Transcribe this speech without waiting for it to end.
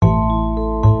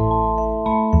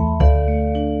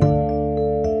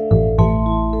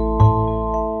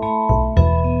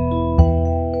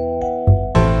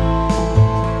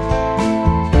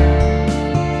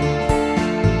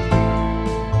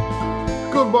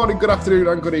morning, good afternoon,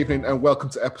 and good evening, and welcome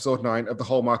to episode 9 of the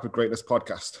Hallmark of Greatness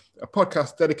podcast, a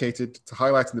podcast dedicated to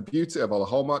highlighting the beauty of all the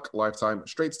Hallmark, Lifetime,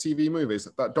 straight-to-TV movies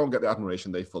that don't get the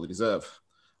admiration they fully deserve.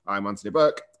 I'm Anthony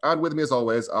Burke, and with me as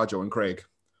always are Joe and Craig.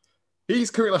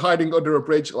 He's currently hiding under a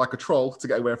bridge like a troll to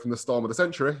get away from the storm of the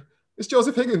century. It's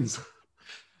Joseph Higgins.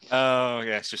 Oh,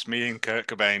 yeah, it's just me and Kurt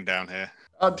Cobain down here.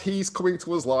 And he's coming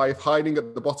to us live, hiding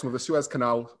at the bottom of the Suez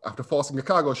Canal after forcing a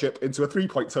cargo ship into a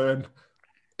three-point turn.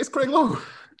 It's Craig Lowe.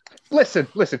 Listen.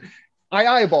 I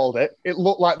eyeballed it. It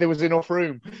looked like there was enough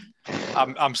room.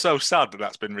 I'm so sad that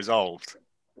that's been resolved.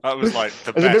 That was like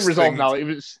the best. It's been resolved now. It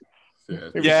was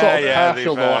sort of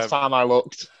partial the last time I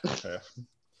looked. Yeah.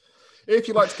 If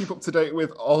you'd like to keep up to date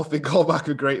with all the Hallmark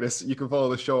of Greatness, you can follow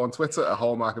the show on Twitter at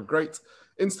Hallmark of Great,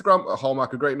 Instagram at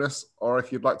Hallmark of Greatness, or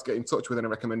if you'd like to get in touch with any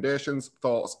recommendations,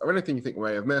 thoughts, or anything you think we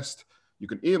may have missed, you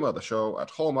can email the show at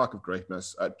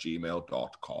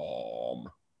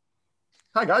hallmarkofgreatness@gmail.com.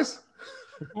 Hi, guys.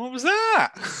 What was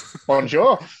that?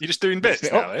 Bonjour. You're just doing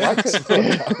bits now, yeah?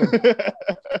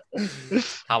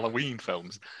 Halloween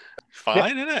films.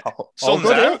 Fine, isn't it? Sun's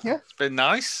out. Yeah. It's been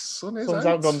nice. Sun's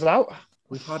out, guns out.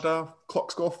 We've had our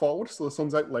clocks go forward, so the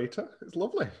sun's out later. It's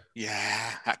lovely.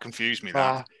 Yeah, that confused me,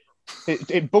 that.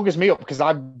 It buggers me up because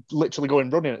I'm literally going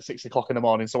running at 6 o'clock in the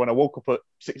morning. So when I woke up at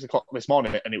 6 o'clock this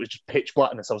morning and it was just pitch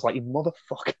blackness, I was like, you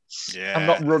motherfuckers. Yeah. I'm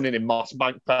not running in Moss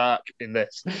Bank Park in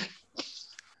this.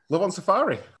 Love on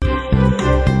Safari. I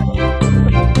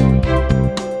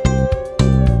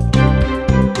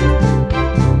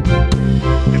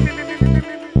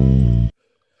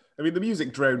mean, the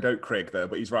music drowned out Craig there,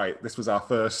 but he's right. This was our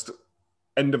first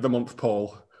end of the month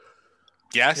poll.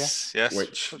 Yes.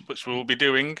 Which we'll be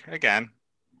doing again.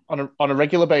 On a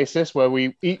regular basis, where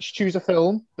we each choose a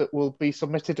film that will be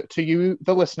submitted to you,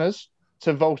 the listeners,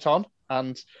 to vote on.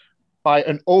 And by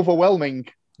an overwhelming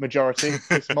majority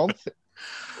this month...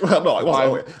 Well, no, it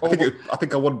wasn't. I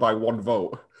think I won by one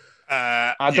vote.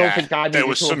 I don't think I did. There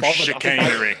was some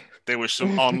chicanery. There was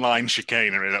some online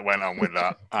chicanery that went on with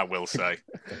that, I will say.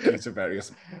 To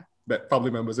various family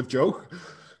members of Joe.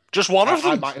 Just one of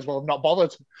them? I might as well have not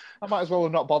bothered. I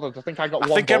think I got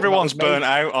one. I think everyone's burnt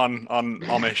out on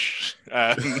Amish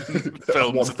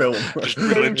films. One film. Just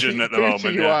religion at the moment.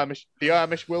 Amish. The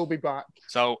Amish will be back.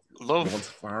 So,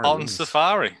 Love on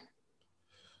Safari.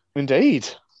 Indeed.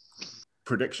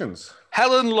 Predictions.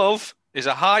 Helen Love is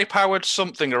a high-powered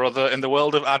something or other in the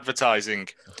world of advertising.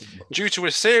 Due to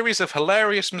a series of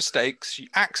hilarious mistakes, she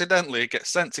accidentally gets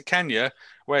sent to Kenya,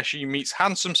 where she meets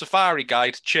handsome safari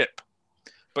guide Chip.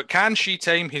 But can she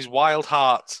tame his wild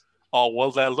heart, or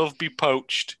will their love be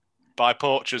poached by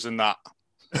poachers and that?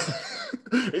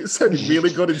 It sounded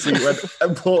really good until you went,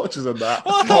 and poachers and that.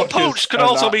 Well, I thought poached could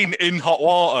also mean in hot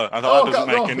water. I thought that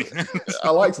doesn't make any sense.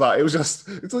 I liked that. It was just,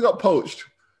 until it got poached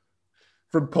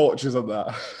from poachers and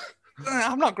that.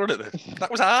 I'm not good at this. That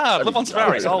was hard. Love on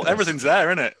Safari. Everything's there,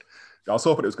 isn't it? I was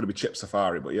hoping it was going to be Chip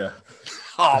Safari, but yeah.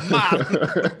 Oh,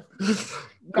 man.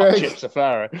 Not Chip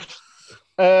Safari.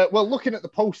 Well, looking at the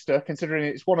poster, considering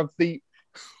it's one of the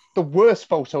worst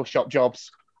Photoshop jobs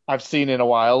I've seen in a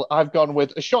while, I've gone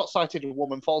with a short-sighted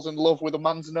woman falls in love with a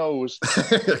man's nose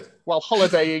while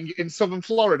holidaying in southern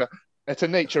Florida at a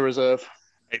nature reserve.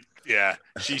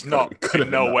 She's not in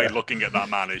no way looking at that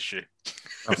man, is she?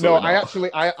 Absolutely no,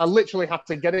 not. I literally had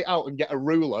to get it out and get a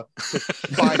ruler to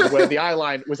find where the eye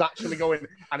line was actually going,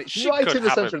 and it's right in the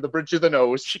centre of the bridge of the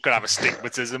nose. She could have a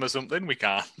stigmatism or something. We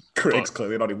can't. Craig's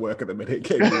clearly not in work at the minute.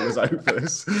 Getting rulers out for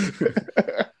this. Do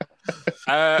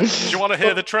you want to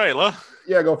hear the trailer?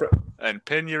 Yeah, go for it. And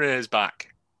pin your ears back.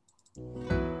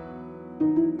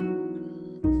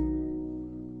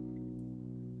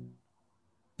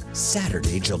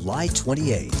 Saturday, July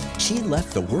 28th, she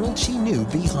left the world she knew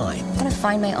behind. I'm gonna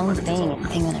find my own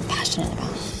thing that I'm passionate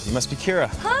about. You must be Kira.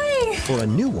 Hi! For a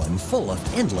new one full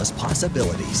of endless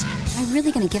possibilities. I'm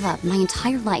really gonna give up my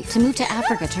entire life to move to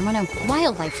Africa to run a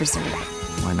wildlife reserve.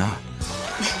 Why not?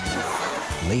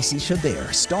 Lacey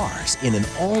Chabert stars in an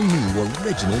all-new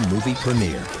original movie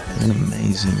premiere. An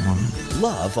amazing woman.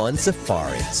 Love on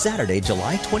Safari, Saturday,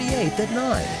 July 28th at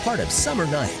 9, part of Summer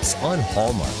Nights on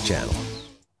Hallmark Channel.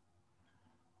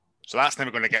 So that's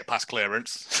never going to get past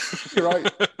clearance. You're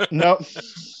right. No.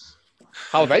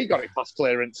 How they got it past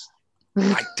clearance?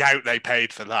 I doubt they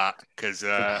paid for that because,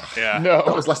 No.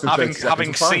 That was less than 30 seconds having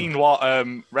of time. seen what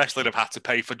wrestling have had to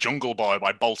pay for Jungle Boy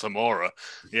by Baltimore,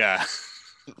 yeah.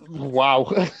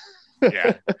 Wow.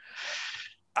 Yeah.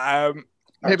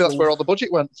 Maybe that's where all the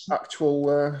budget went.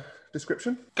 Actual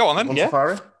description. Go on then. On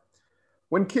Safari.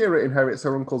 When Kira inherits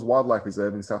her uncle's wildlife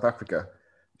reserve in South Africa,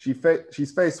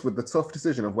 She's faced with the tough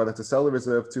decision of whether to sell the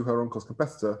reserve to her uncle's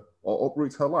competitor or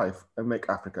uproot her life and make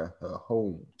Africa her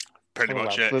home. Pretty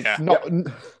much it, Well, yeah.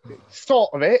 Sort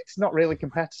of it. It's not really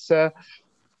competitor.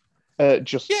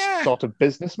 Just sort of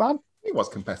businessman. He was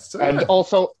competitor. And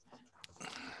also...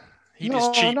 He does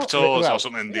cheap not tours well. or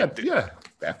something. Yeah.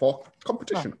 Therefore,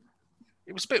 competition.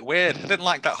 It was a bit weird. I didn't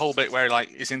like that whole bit where like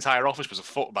his entire office was a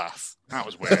foot bath. That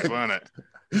was weird, wasn't it?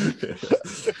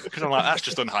 Because I'm like, that's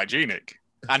just unhygienic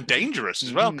and dangerous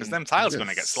as well. Because them tiles are going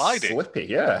to get slidey. Slippy,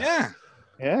 yeah.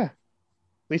 Yeah. At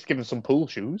least give him some pool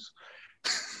shoes.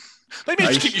 Maybe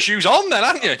you should keep your shoes on then,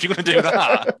 aren't you? If you're going to do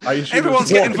that. Everyone's he was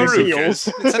getting walking his heels.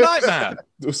 verrucas. It's a nightmare.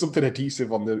 There was something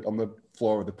adhesive on the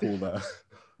floor of the pool there.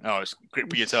 Oh, it's grip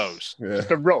with your toes. Yeah. Just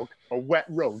a rug, a wet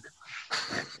rug.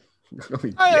 To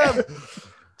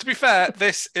be fair,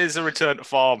 this is a return to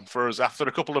form for us after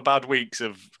a couple of bad weeks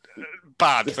of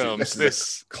bad films.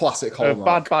 This classic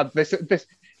Hallmark. Bad. This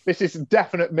is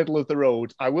definite middle of the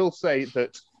road. I will say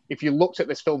that if you looked at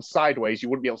this film sideways, you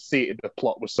wouldn't be able to see it if the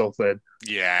plot was so thin.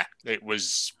 Yeah, it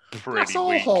was That's pretty all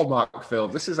weak. Hallmark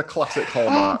film. This is a classic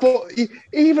Hallmark. But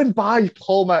even by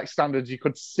Hallmark standards, you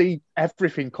could see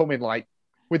everything coming. Like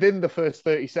within the first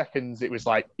 30 seconds, it was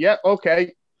like, yeah,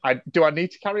 okay. Do I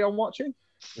need to carry on watching?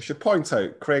 We should point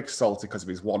out Craig's salty because of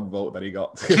his one vote that he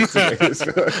got.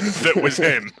 That was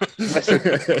him. Listen,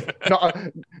 not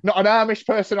an Amish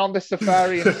person on this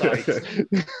safari in sight.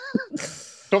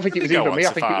 Don't think it was even me. I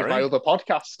think it was my other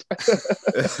podcast.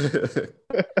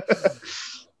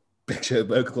 Big Shirt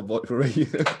Burger Club vote for me.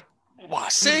 Wow,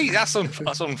 see, that's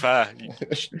unfair.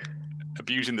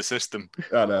 Abusing the system.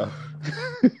 I know.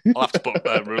 I'll have to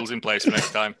put rules in place for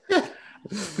next time.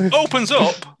 Opens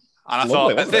up, and I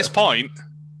thought at this point,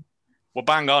 well,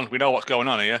 bang on, we know what's going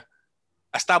on here.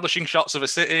 Establishing shots of a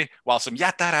city while some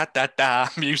da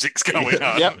music's going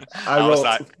on. Yep.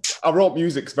 I wrote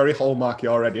music's very Hallmarky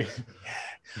already.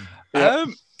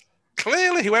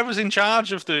 Clearly, whoever's in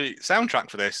charge of the soundtrack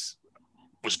for this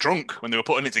was drunk when they were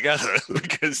putting it together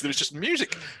because there was just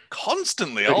music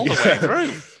constantly all the way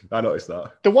through. I noticed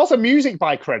that. There was a music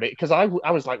by credit because I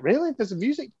was like, really? There's a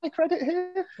music by credit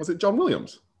here? Was it John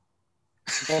Williams?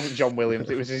 It wasn't John Williams.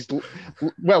 It was his.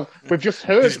 Well, we've just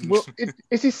heard. Well,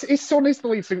 is his son is the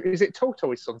lead singer? Is it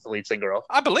Toto? His son's the lead singer of?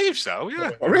 I believe so.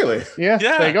 Yeah. Oh, really? Yeah.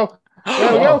 There you go.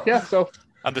 There we go. Yeah. So.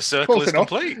 And the circle is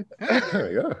complete. There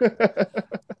we go.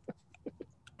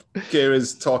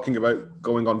 Kira's talking about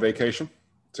going on vacation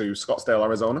to Scottsdale,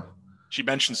 Arizona. She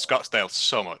mentions Scottsdale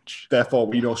so much. Therefore,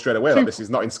 we know straight away that this is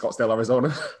not in Scottsdale,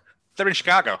 Arizona. They're in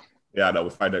Chicago. Yeah, I know. We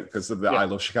find out because of the I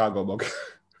Love Chicago mug.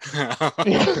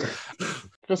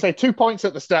 I'll say 2 points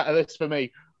at the start of this for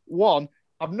me. One,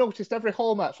 I've noticed every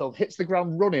Hallmark film hits the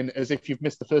ground running as if you've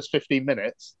missed the first 15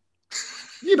 minutes.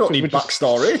 You don't need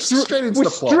backstory. Straight into the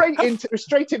plot.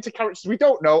 Straight into characters we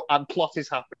don't know, and plot is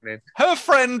happening. Her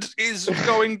friend is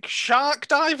going shark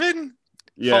diving.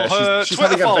 Yeah, she's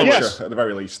having adventure at the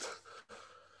very least.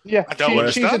 Yeah, I don't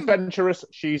understand. She's adventurous.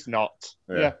 She's not.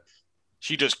 Yeah.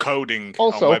 She does coding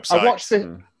also, on websites. I watched this.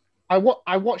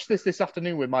 I watched this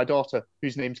afternoon with my daughter,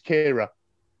 whose name's Kira,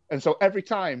 and so every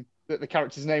time that the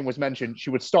character's name was mentioned, she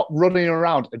would stop running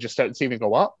around and just start and see me go,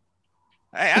 "What?"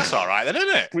 Hey, that's all right then,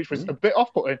 isn't it? Which was a bit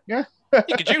off-putting. Yeah,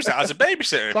 you could use that as a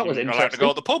babysitter. That was if you're interesting. like to go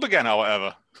to the pub again or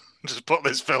whatever. Just put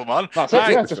this film on. That's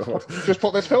it. Yeah, just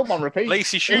put this film on repeat.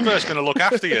 Lacey Schubert's going to look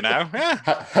after you now. Yeah,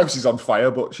 House is on fire,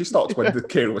 but she stopped when the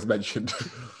Kira was mentioned.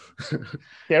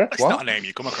 Kira, it's not a name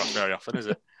you come across very often, is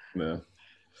it? No.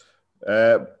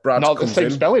 Brad not the comes same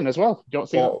in. spelling as well. You don't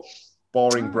see that.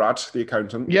 Boring Brad, the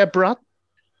accountant. Yeah, Brad.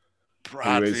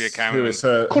 Brad, the accountant. Who is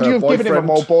her Could you have boyfriend. given him a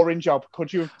more boring job?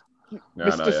 Could you have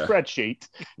Mr. Spreadsheet?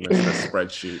 Mr.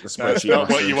 Spreadsheet. The spreadsheet. No, it's not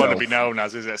what you want to master be known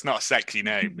as, is it? It's not a sexy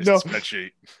name. It's No. a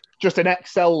spreadsheet. Just an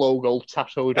Excel logo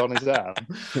tattooed on his arm.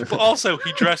 But also,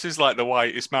 he dresses like the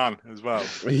whitest man as well.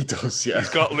 He does, yeah. He's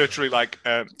got literally like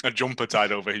a jumper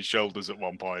tied over his shoulders at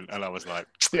one point, and I was like,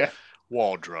 Yeah.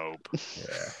 wardrobe.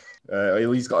 Yeah.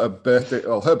 He's got a birthday.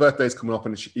 Well, her birthday's coming up,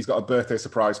 and he's got a birthday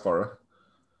surprise for her,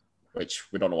 which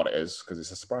we don't know what it is because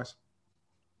it's a surprise.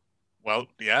 Well,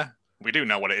 yeah, we do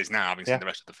know what it is now, having seen the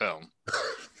rest of the film.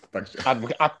 Thanks,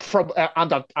 And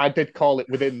I did call it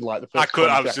within like the first.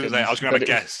 I was 20 going to say, I was going to have a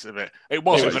guess of it. It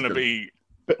wasn't going to be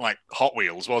like Hot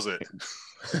Wheels, was it?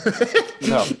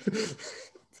 No.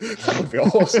 That would be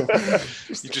awesome.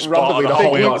 You just randomly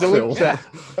bought the a whole Hot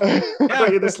film.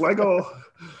 Play this Lego.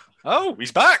 Oh,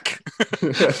 he's back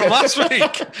from last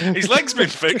week. His leg's been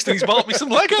fixed and he's bought me some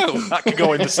Lego. That could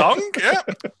go in the song, yeah.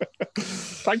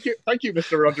 Thank you,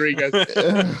 Mr. Rodriguez.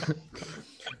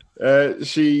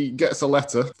 She gets a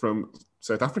letter from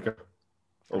South Africa.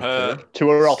 To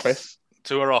her office.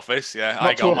 To her office, yeah. Not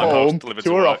I to got her my home, post delivered to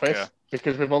to her work, office, yeah.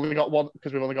 because we've only got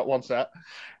one set.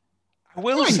 I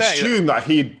will I say, assume that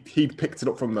he'd picked it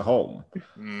up from the home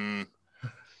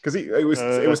because it was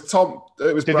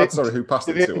Brad, who passed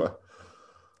it to her.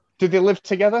 Did they live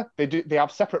together? They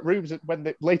have separate rooms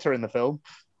later in the film.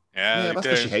 yeah, they that's do.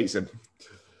 because she hates him.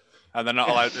 And they're not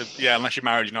allowed to, unless you're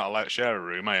married, you're not allowed to share a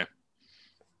room, are you?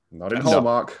 Not in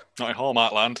Hallmark. Not in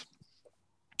Hallmark land.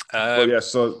 But yeah,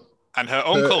 so and her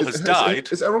uncle has died.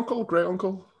 Is her uncle, great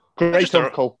uncle? Great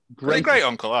uncle. Great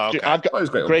uncle. Oh, okay. I've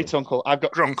got great uncle. I've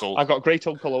got Grunkle. I've got great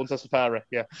uncle owns a safari.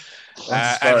 Yeah,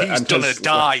 and he's done a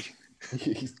die.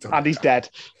 And he's dead.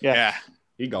 Yeah.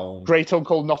 He gone. Great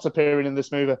uncle not appearing in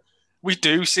this movie. We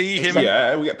do see him.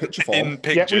 Yeah, we get picture form. In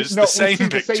pictures. Yeah, the same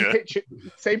picture.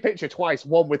 Same picture twice.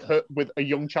 One with a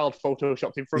young child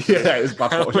photoshopped in front of Yeah, it's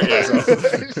bad photo.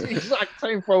 It's the exact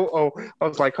same photo. I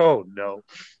was like, oh no.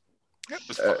 It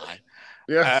was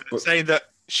fine. But saying that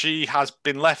she has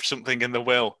been left something in the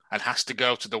will and has to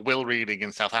go to the will reading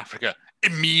in South Africa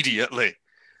immediately.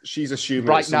 she's assuming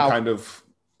Right it's some now. kind of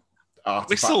artifact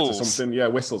Whistles. or something. Yeah,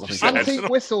 whistles. I think. Antique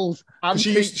whistles. She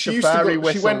Antique used to safari go,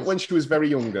 whistles. she went when she was very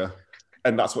younger,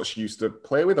 and that's what she used to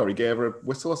play with, or he gave her a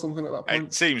whistle or something at that point.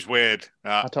 It seems weird.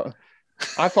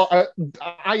 I thought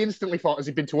I instantly thought, has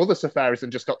he been to other safaris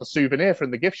and just got the souvenir from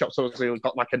the gift shop? So he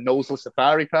got like a noseless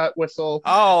safari pet whistle.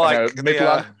 Oh, like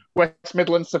Midland, West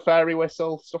Midland safari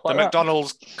whistle, stuff like the that.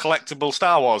 McDonald's collectible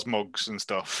Star Wars mugs and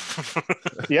stuff.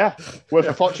 Yeah, worth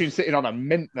a fortune sitting on a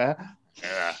mint there.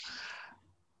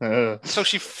 Yeah. So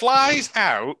she flies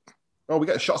out. Oh, we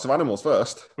get shots of animals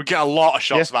first. We get a lot of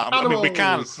shots of Yeah. animals. I mean,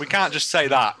 Animals. we can't just say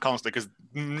that constantly because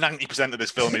 90% of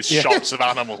this film is shots of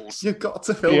animals. You've got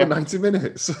to film in 90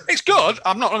 minutes. It's good.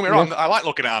 I'm not going to be wrong. I like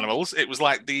looking at animals. It was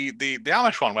like the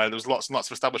Amish one where there was lots and lots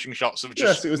of establishing shots of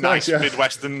just Yes, it was nice, yeah.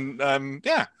 Midwestern.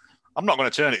 I'm not going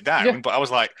to turn it down, but I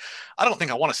was like, I don't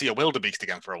think I want to see a wildebeest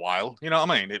again for a while. You know what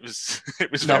I mean? It was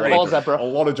very or zebra. A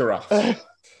lot of giraffe.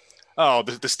 Oh,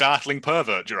 the startling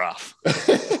pervert giraffe.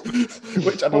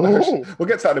 Which I don't know. We'll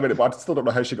get to that in a minute, but I still don't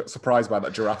know how she got surprised by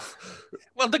that giraffe.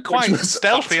 Well, they're quite was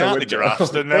stealthy, aren't they, window. giraffes?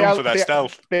 They're known for their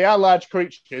stealth. They are large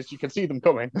creatures. You can see them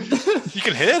coming. You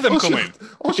can hear them coming.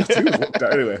 All she has to do is look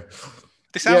down anyway.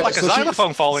 They sound like a so she-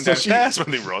 xylophone falling so she- downstairs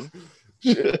when they run.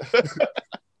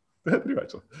 They do,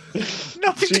 actually.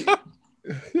 No, they She- don't.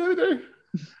 Yeah, they do.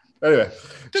 Anyway,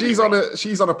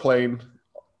 she's on a plane.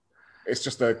 It's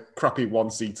just a crappy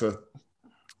one-seater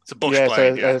It's a bush It's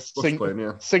plane. a bush plane,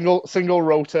 yeah. single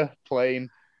rotor plane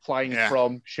flying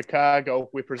from Chicago,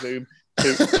 we presume,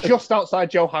 to just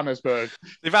outside Johannesburg.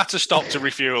 They've had to stop to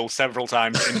refuel several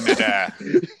times in midair.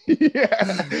 Yeah.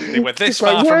 They were this It's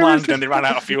like, far from where land is and they ran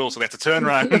out of fuel, so they had to turn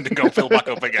around and go fill back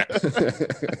up again.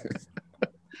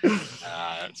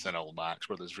 It's an old Marx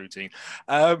Brothers routine.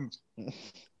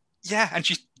 Yeah, and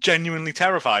she's genuinely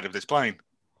terrified of this plane.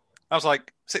 I was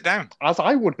like, sit down. As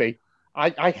I would be.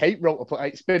 I hate rotor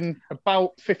planes. It's been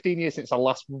about 15 years since I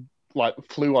last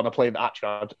flew on a plane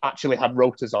that actually had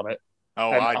rotors on it.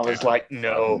 Oh, And I I was did. like,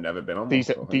 no, I've never been on these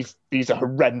one, are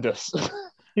horrendous.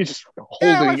 You're just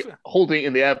Yeah, holding it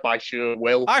in the air by sheer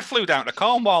will. I flew down to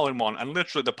Cornwall in one, and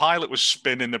literally the pilot was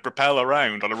spinning the propeller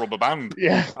around on a rubber band.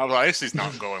 Yeah. I was like, this is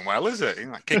not going well, is it?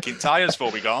 Like, kicking tyres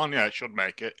before we got on. Yeah, it should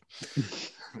make it.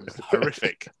 It was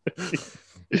horrific.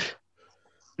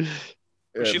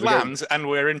 Yeah, She they lands, and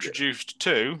we're introduced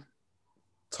to, go,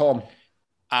 Tom,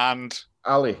 and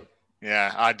Ali.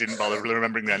 yeah, I didn't bother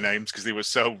remembering their names because they were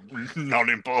so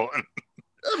non-important.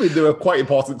 I mean, they were quite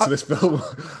important to this film.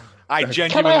 I Can I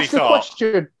genuinely ask a thought,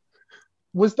 question?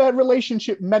 Was their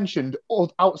relationship mentioned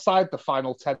outside the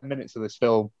final 10 minutes of this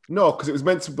film? No, because it was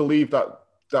meant to believe that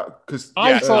because I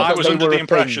yes, thought I that was they under were the a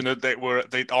impression thing. that they were,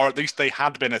 or at least they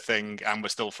had been a thing and were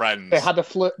still friends. They had a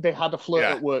flirt. They had a flirt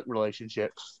Yeah. at work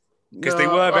relationship. Because they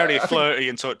were very flirty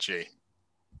and touchy.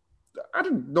 I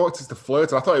didn't notice the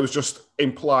flirt. I thought it was just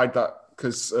implied that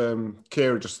because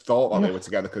Kira just thought that they were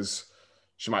together because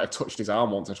she might have touched his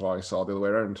arm once or twice, or the other way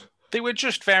around. They were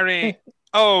just very,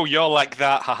 oh, you're like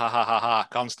that, ha ha ha ha ha,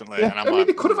 constantly. And I'm I mean, like,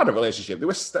 they could have had a relationship. They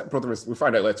were stepbrother. We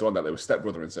find out later on that they were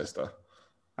stepbrother and sister.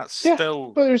 that's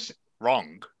still But there's,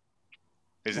 wrong,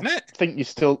 isn't it?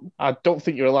 I don't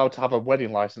think you're allowed to have a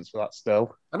wedding license for that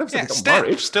still. I never said Yeah, they got step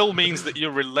married. still means that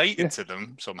you're related to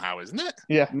them somehow, isn't it?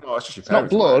 Yeah. No, it's just your It's not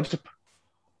parents. blood.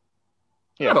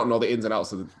 I don't know the ins and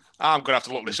outs of the I'm going to have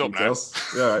to look this up now.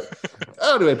 details. Yeah, right.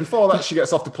 Anyway, before that, she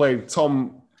gets off the plane.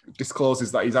 Tom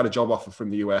discloses that he's had a job offer from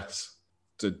the US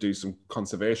to do some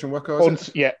conservation work. Or is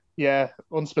it?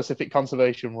 Unspecific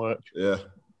conservation work. Yeah.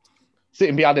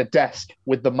 Sitting behind a desk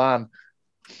with the man.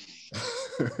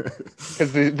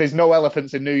 Because there's no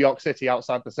elephants in New York City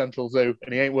outside the Central Zoo,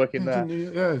 and he ain't working there.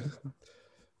 Yeah.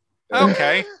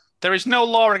 Okay. There is no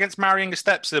law against marrying a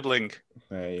step sibling.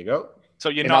 There you go. So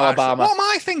you're In not Alabama. What am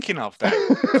I thinking of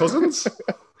then? Cousins?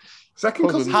 Second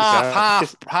cousins?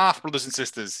 half brothers and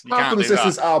sisters. You Half can't brothers do and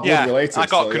sisters that. are blood related. I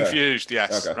got so, yeah. confused.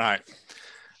 Yes, Okay. right.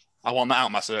 I want that out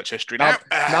of my search history now.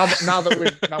 Now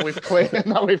that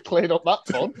we've cleared up that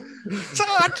fun. So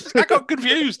I got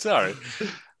confused. Sorry.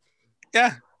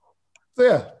 Yeah. So,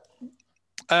 yeah.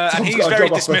 And Tom's he's got a very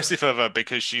job offer. dismissive of her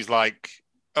because she's like,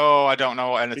 "Oh, I don't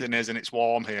know what anything is, and it's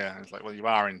warm here." And it's like, "Well, you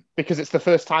are in." Because it's the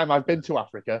first time I've been to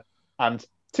Africa, and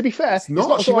to be fair, It's not.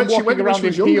 not She so went I'm walking when around she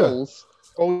was in younger. heels.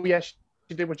 Oh yeah, she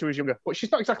did when she was younger, but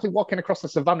she's not exactly walking across the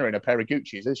savannah in a pair of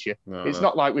Gucci's, is she? No, It's no.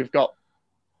 not like we've got.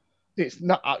 It's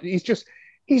not.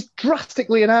 He's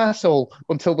drastically an arsehole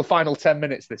until the final 10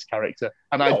 minutes. This character,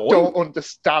 and I No, don't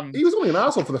understand. He was only an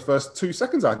arsehole for the first 2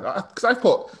 seconds. Because I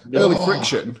put early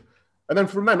friction, and then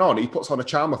from then on, he puts on a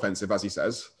charm offensive, as he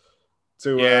says,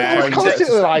 to Yeah. try It's and get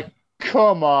constantly like,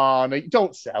 come on,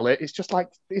 don't sell it. It's just like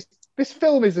this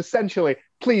film is essentially,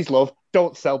 please, love,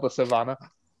 don't sell the savannah.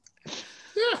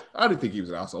 Yeah, I didn't think he was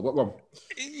an arsehole, but well,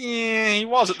 Yeah, he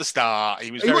was at the start.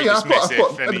 He was I very put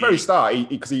dismissive. at the very start,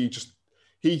 because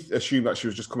he assumed that she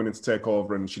was just coming in to take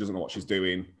over and she doesn't know what she's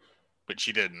doing. But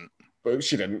she didn't. But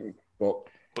she didn't. But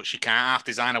But she can't half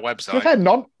design a To be website. fair,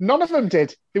 none of them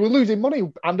did. They were losing money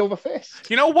hand over fist.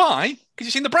 You know why? Because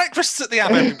you've seen the breakfasts that they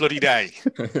have every bloody day.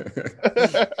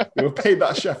 they were paid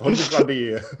that chef £100,000 a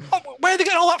year. Oh, where are they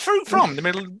getting all that fruit from? The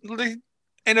middle,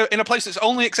 in a place that's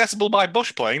only accessible by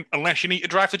bush plane, unless you need to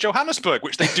drive to Johannesburg,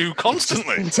 which they do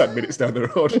constantly. 10 minutes down the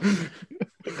road.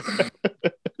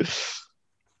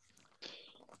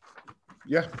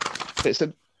 Yeah.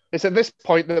 It's at this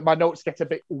point that my notes get a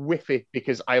bit whiffy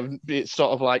because it's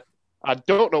sort of like, I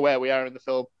don't know where we are in the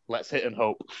film. Let's hit and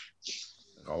hope.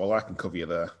 Oh, well, I can cover you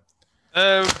there.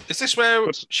 Is this where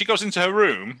she goes into her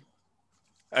room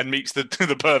and meets the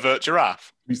pervert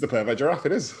giraffe? He's the pervert giraffe,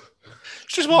 it is.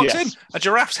 She just walks Yes. in, a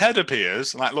giraffe's head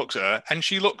appears, and looks at her, and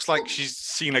she looks like she's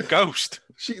seen a ghost.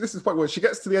 This is the point where she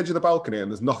gets to the edge of the balcony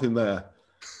and there's nothing there.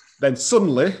 Then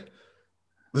suddenly,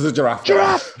 there's a giraffe.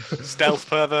 Giraffe! Stealth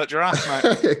pervert giraffe,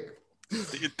 mate.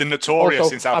 There. The notorious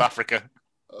Also, in South Africa.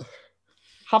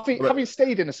 Having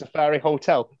stayed in a safari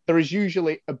hotel, there is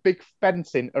usually a big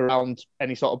fencing around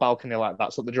any sort of balcony like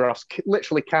that, so the giraffes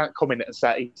literally can't come in and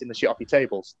start eating the shit off your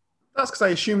tables. That's because I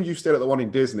assumed you stayed at the one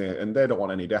in Disney and they don't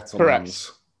want any deaths on Correct.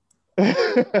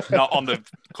 hands. Not on the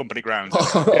company grounds.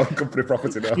 On company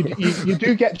property now. You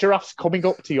do get giraffes coming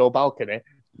up to your balcony,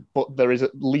 but there is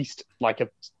at least like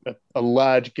a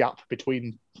large gap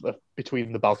between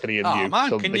the balcony and Oh you. man,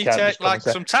 so can they you can't take just come like and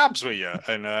say- some tabs with you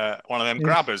and one of them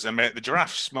grabbers and make the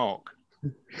giraffe smoke?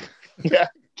 Yeah,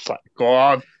 it's like, go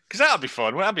on. Because that'd be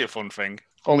fun. That'd be a fun thing.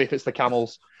 Only if it's the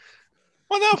camels.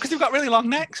 Well, no, because they've got really long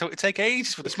necks, so it'd take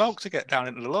ages for the smoke to get down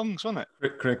into the lungs, wouldn't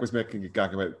it? Craig was making a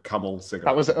gag about camel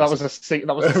cigarettes. That was a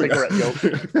cigarette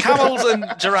joke. Camels and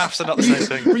giraffes are not the same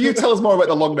thing. Will you tell us more about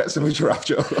the long necks of a giraffe,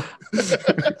 Joe?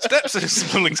 Steps and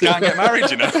siblings can't get married,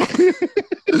 you know.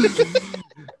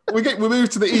 we move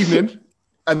to the evening,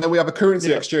 and then we have a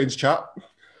currency exchange chat.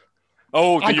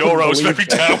 Oh, the I couldn't euro's believe very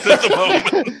down at the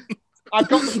moment. I've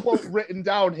got the quote written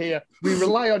down here. We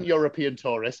rely on European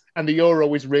tourists, and the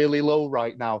euro is really low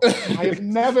right now. I have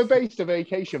never based a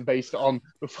vacation based on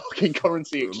the fucking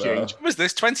currency exchange. When was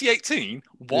this? 2018?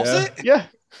 Was Yeah. it? Yeah.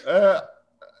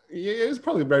 Yeah, it was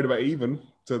probably round about even.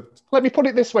 Let me put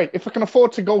it this way: if I can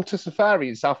afford to go to safari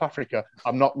in South Africa,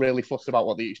 I'm not really fussed about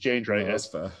what the exchange rate That's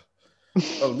is.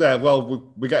 fair.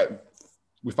 Well,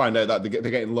 we find out that they're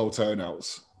getting low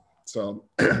turnouts, so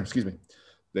excuse me,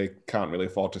 they can't really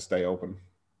afford to stay open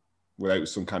without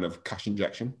some kind of cash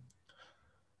injection.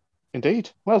 Indeed.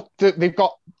 Well, they've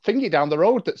got Thingy down the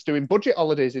road that's doing budget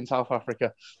holidays in South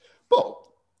Africa. But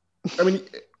I mean,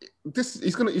 he says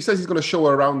he's gonna show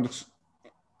her around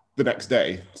the next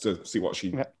day to see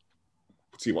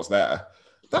see what's there.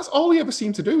 That's all he ever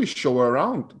seemed to do is show her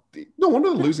around. No wonder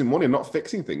they're losing money and not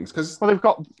fixing things because Well, they've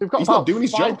got he's about not doing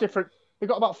his five job. different. They've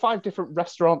got about 5 different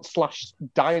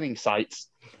restaurant/dining sites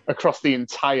across the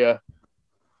entire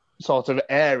sort of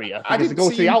area. I Because they didn't go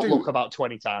to see the him Outlook do- about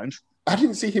 20 times. I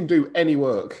didn't see him do any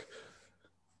work.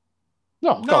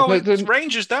 No, No, God, it's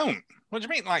Rangers don't. What do you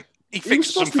mean? Like, he He was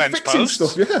fixed some supposed to be fence fixing posts.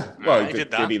 stuff, yeah. No, Well, he did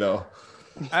did that. he though?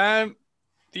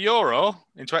 The euro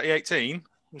in 2018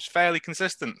 was fairly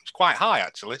consistent. It's quite high,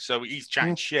 actually, so he's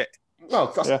chatting shit.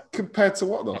 Well, that's Yeah. compared to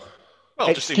what though?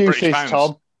 Well, just in British excuses, pounds.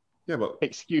 Tom. Yeah, but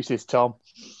Excuses, Tom.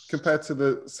 compared to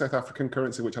the South African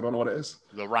currency, which I don't know what it is.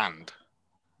 The rand.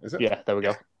 Is it? Yeah, there we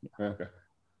go. Yeah, okay.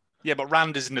 Yeah, but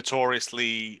Rand is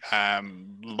notoriously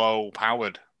low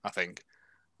powered, I think.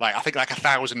 I think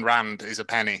 1,000 Rand is a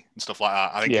penny and stuff like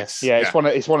that. I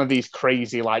think it's one of these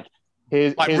crazy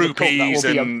here's rupees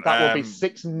that will be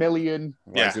 6 million.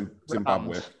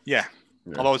 Zimbabwe. Yeah.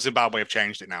 Although Zimbabwe have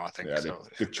changed it now, I think. Yeah,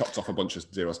 they've chopped off a bunch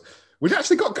of zeros. We've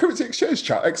actually got currency exchange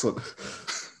chat. Excellent.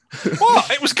 What?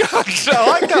 It was good. I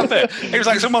like that bit. It was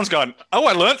like someone's gone, oh,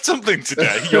 I learned something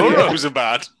today. Euros are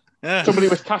bad. Yeah. Somebody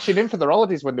was cashing in for their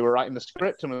holidays when they were writing the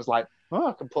script and was like, oh,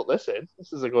 I can put this in.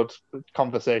 This is a good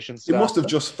conversation. They must have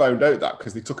just found out that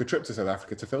because they took a trip to South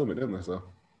Africa to film it, didn't they? So.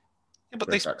 Yeah, but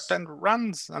they spend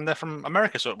rands and they're from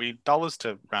America, so it'd be dollars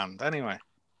to rand anyway.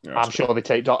 Yeah, I'm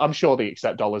sure they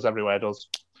accept dollars everywhere. Does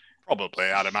probably,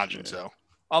 I'd imagine so.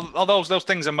 Although those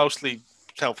things are mostly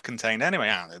self-contained anyway,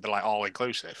 aren't they? They're like all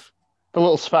inclusive. The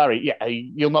little safari, yeah,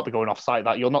 you'll not be going off site.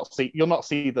 That you'll not see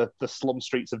the slum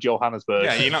streets of Johannesburg.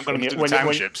 Yeah, you're not going to the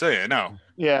townships, are you? No.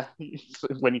 Yeah,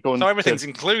 when you go. So everything's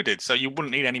included, so you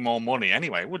wouldn't need any more money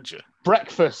anyway, would you?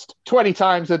 Breakfast 20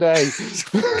 times a day.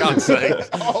 God's sake,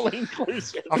 all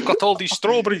inclusive. I've got all these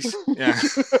strawberries. Yeah.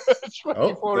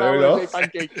 24 hours a day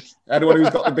pancakes. Anyone who's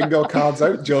got the bingo cards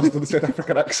out, Joe's done the South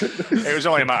African accent. It was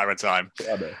only a matter of time.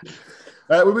 I know.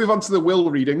 We move on to the will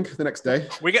reading the next day.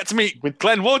 We get to meet with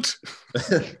Glenn Wood,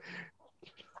 the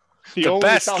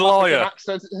best lawyer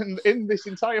accent in this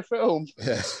entire film.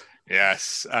 Yes.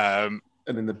 Yes. And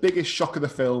then the biggest shock of the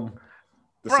film,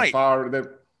 safari,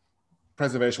 the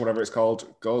preservation, whatever it's called,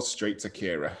 goes straight to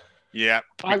Kira. Yeah,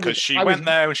 because she went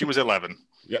there when she was 11.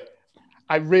 Yep.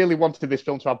 I really wanted this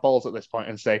film to have balls at this point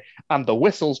and say, and the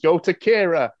whistles go to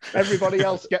Kira. Everybody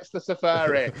else gets the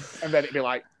safari. And then it'd be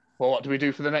like, well, what do we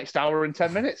do for the next hour and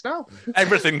 10 minutes now?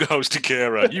 Everything goes to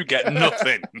Kira. You get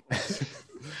nothing.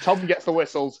 Tom gets the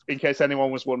whistles, in case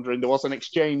anyone was wondering. There was an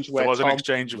exchange where an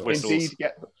exchange of whistles. Indeed,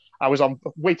 I was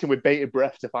waiting with bated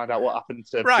breath to find out what happened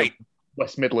to the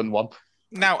West Midland one.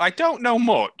 Now, I don't know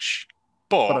much,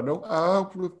 but I know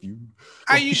all of you.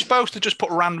 Are you supposed to just put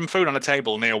random food on a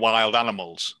table near wild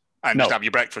animals and just have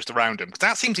your breakfast around them? Because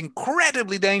that seems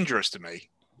incredibly dangerous to me.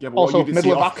 Yeah, but also, what you did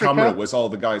see off camera was all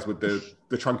the guys with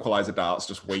the tranquilizer darts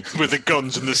just waiting. With the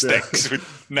guns and the sticks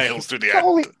with nails through the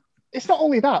end. It's not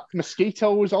only that,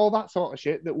 mosquitoes, all that sort of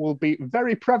shit that will be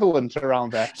very prevalent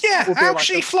around there. Yeah, how's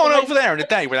she flown over there in a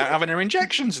day without having her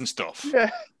injections and stuff? Yeah.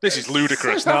 This is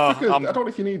ludicrous. I don't know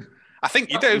if you need... I think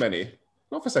you do. Many.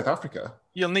 Not for South Africa.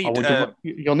 You'll need...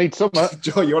 you'll need some.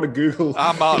 Joe, you want to Google...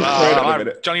 I'm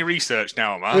Johnny Research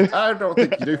now, man. I don't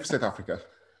think you do for South Africa.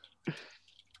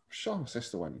 Sure, my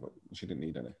sister went, but she didn't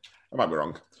need any. I might be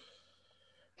wrong.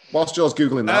 Whilst Joe's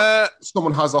Googling that,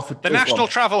 someone has offered... The National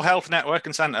Travel Health Network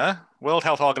and Centre, World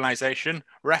Health Organization,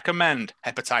 recommend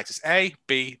hepatitis A,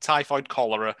 B, typhoid,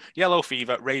 cholera, yellow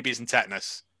fever, rabies and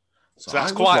tetanus. So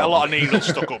that's quite a lot of needles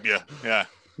stuck up you. Yeah.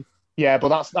 Yeah,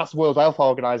 but that's World Health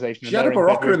Organization. She had a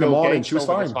Barocca in the morning. She was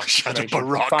fine. She had a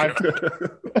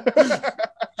Barocca.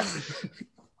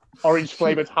 Orange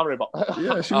flavoured Haribo.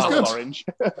 Yeah, she was good. Orange.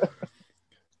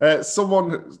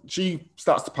 She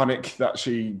starts to panic that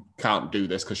she can't do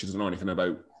this because she doesn't know anything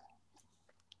about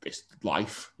this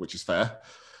life, which is fair.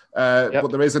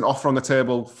 But there is an offer on the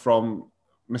table from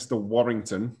Mr.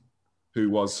 Warrington,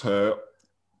 who was her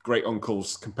great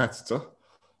uncle's competitor.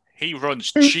 He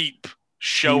runs cheap,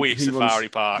 showy safari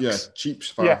parks. Yeah, cheap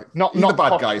safari. Yeah, not the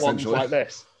bad guy, essentially. Like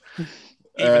this.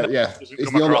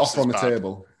 It's the only offer on the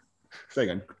table. Say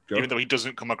again, Joe. Even though he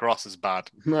doesn't come across as bad.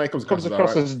 No, he comes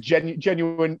across as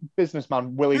genuine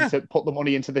businessman willing to put the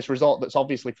money into this resort that's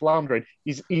obviously floundering.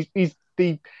 He's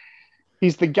the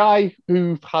guy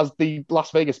who has the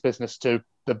Las Vegas business to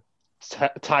the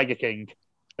Tiger King,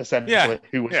 essentially,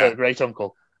 who was her great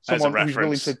uncle. Someone who's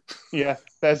willing to. Yeah,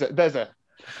 there's a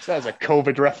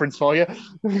COVID reference for you.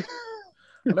 I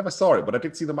never saw it, but I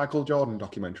did see the Michael Jordan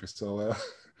documentary, so.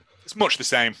 It's much the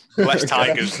same. Less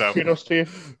tigers, though. Kudos to you.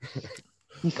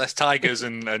 Less tigers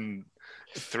and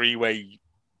three-way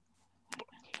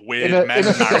weird men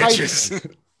marriages.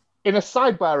 In a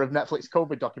sidebar of Netflix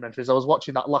COVID documentaries, I was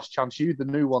watching that Last Chance U, the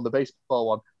new one, the baseball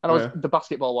one, and the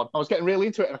basketball one. I was getting really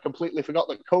into it, and I completely forgot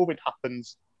that COVID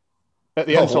happens at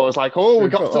the end. So I was like, we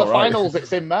got to the finals.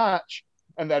 It's in March.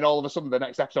 And then all of a sudden, the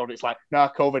next episode, it's like,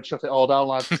 COVID shut it all down,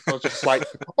 lads. I was just like,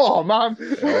 oh, man.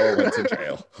 Went to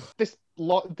jail.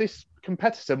 This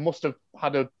competitor must have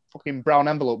had a fucking brown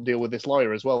envelope deal with this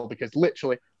lawyer as well, because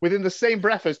literally, within the same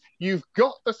breath as, you've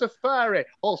got the safari.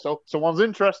 Also, someone's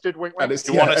interested, wink, wink.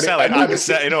 You want to sell it, I can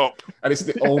set it up. And it's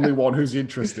the only one who's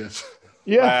interested.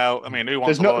 Yeah. Well, I mean, who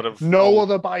wants a lot of... No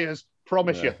other buyers.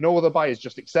 Promise you, no other buyers.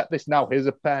 Just accept this now. Here's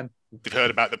a pen. You've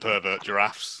heard about the pervert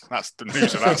giraffes. That's the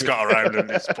news that's got around, and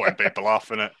it's putting people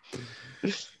off, isn't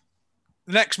it?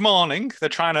 next morning, they're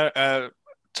trying to.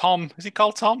 Tom, is he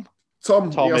called Tom? Tom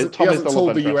Tom he hasn't is the told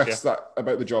love the interest, US that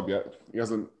about the job yet. He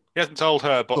hasn't. He hasn't told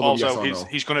her, but Told them also yes or no.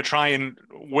 he's going to try and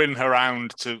win her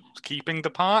round to keeping the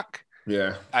park.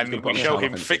 Yeah. And He's gonna put we on a show charm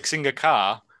him offensive. fixing a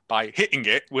car by hitting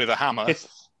it with a hammer.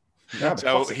 Yeah,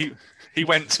 So classic. he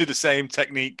went to the same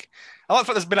technique. I like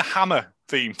that there's been a hammer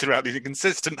theme throughout these, a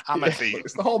consistent hammer theme.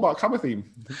 It's the Hallmark Hammer theme.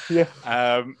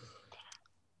 Yeah.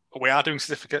 We are doing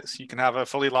certificates. You can have a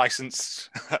fully licensed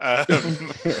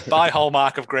by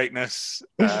Hallmark of Greatness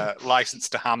license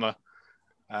to hammer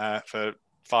for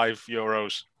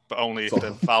 €5, but only So-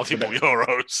 the valuable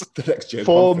euros. The next James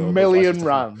 4 Bond film is million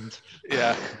licensed to-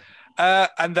 rand. Yeah.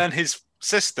 And then his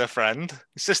sister friend,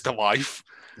 his sister wife,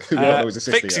 We don't know he's a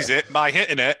sister fixes yet. it by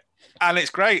hitting it, and it's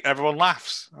great. Everyone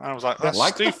laughs. And I was like, that's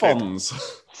Like the stupid. Fonz.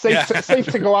 Safe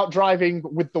to go out driving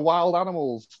with the wild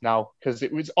animals now, because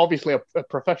it was obviously a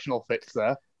professional fix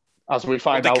there, as we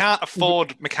find They out. can't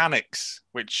afford mechanics,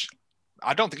 which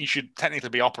I don't think you should technically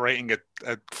be operating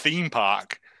a theme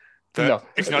park. That No. if,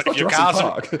 It's not if your Jurassic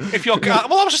cars, Park. if your car,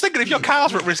 well, I was just thinking, if your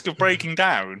cars are at risk of breaking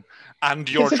down and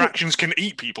your Consider- attractions can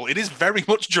eat people, it is very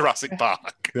much Jurassic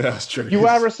Park. Yeah, that's true. You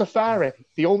are a safari.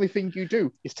 The only thing you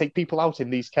do is take people out in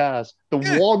these cars. The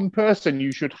one person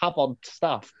you should have on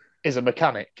staff is a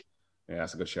mechanic. Yeah,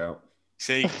 that's a good shout.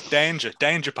 See, danger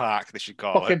park, they should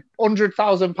call it. Fucking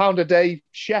 £100,000 a day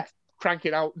chef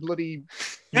cranking out bloody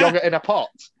Yeah. yogurt in a pot.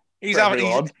 He's for having,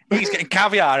 everyone. he's getting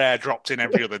caviar airdropped in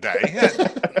every other day. Yeah.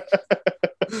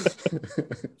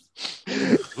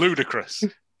 Ludicrous.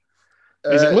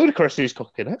 Is it Ludacris who's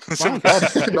cooking it? My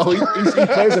God. No, he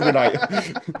plays every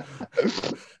night.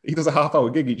 He does a half-hour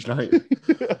gig each night.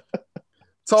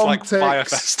 Tom like Fyre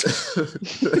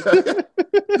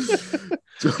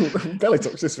barely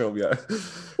touched this film yet.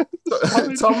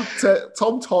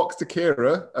 Tom talks to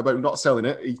Kira about not selling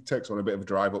it. He takes her on a bit of a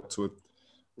drive up to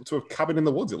a cabin in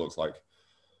the woods. It looks like,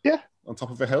 Yeah. on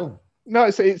top of a hill. No,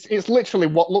 it's literally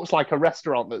what looks like a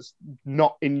restaurant that's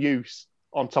not in use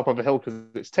on top of a hill because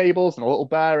it's tables and a little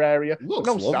bar area. Looks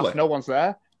no lovely. staff, no one's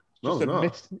there. No, Just,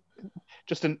 it's not.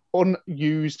 just an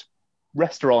unused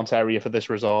restaurant area for this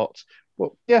resort.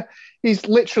 Well, yeah, he's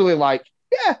literally like,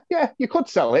 yeah, you could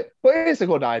sell it, but here's a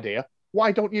good idea.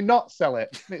 Why don't you not sell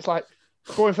it? And it's like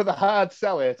going for the hard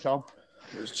sell here, Tom.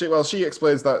 She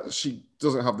explains that she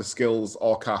doesn't have the skills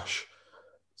or cash,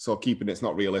 so keeping it's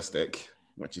not realistic,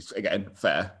 which is, again,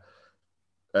 fair.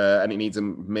 And it needs a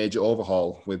major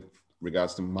overhaul with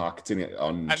regards to marketing it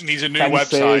on. And needs a new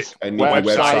Fences, website. A new The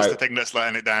website's website. the thing that's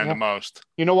letting it down the most.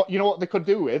 You know what they could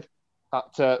do with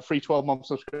that free 12-month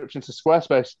subscription to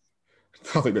Squarespace?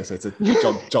 I think they say it's a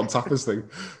John Tapper's thing.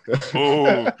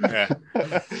 Oh, yeah.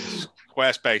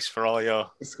 Squarespace for all your.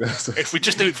 If we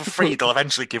just do it for free, they'll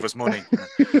eventually give us money.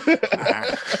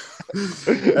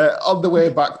 On the way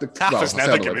back, Tapper's I say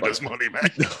never on the way giving back. us money,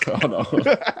 mate. Oh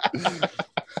no.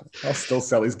 I'll still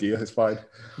sell his gear. It's fine.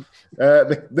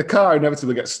 The car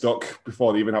inevitably gets stuck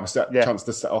before they even have a chance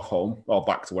to set off home or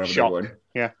back to wherever Shock. they're going.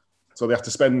 Yeah. So they have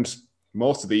to spend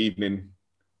most of the evening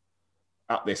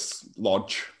at this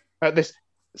lodge. At this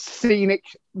scenic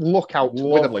lookout with a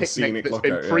Lovely picnic scenic that's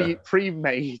lookout, been yeah.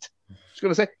 pre-made. I was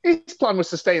going to say, his plan was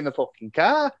to stay in the fucking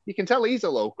car. You can tell he's a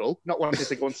local, not wanting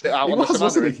to go and sit out He on the was,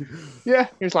 wasn't savannah. he? Yeah,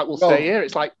 he was like, we'll Well- stay here.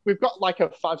 It's like, we've got like a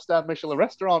 5-star Michelin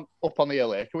restaurant up on the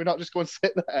hill here. Can we not just go and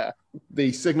sit there?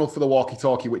 The signal for the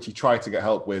walkie-talkie, which he tried to get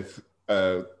help with,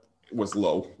 was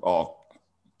low or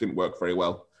didn't work very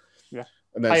well. Yeah.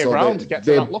 And then Higher so ground, get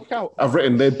to that lookout. I've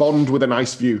written they bond with a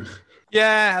nice view.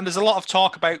 Yeah, and there's a lot of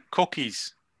talk about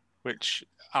cookies, which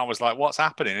I was like, what's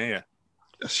happening here?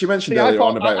 She mentioned See, I earlier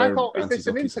on thought, about I her thought, is this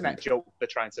an anti-cookies internet thing. joke they're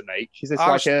trying to make? Is this I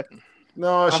like was- a...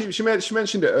 No, she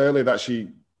mentioned it earlier that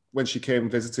when she came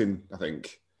visiting, I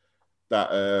think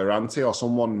that her auntie or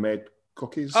someone made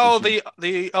cookies. Oh, and she-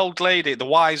 the old lady, the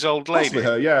wise old lady. possibly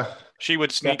her, yeah, She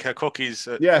would sneak her cookies.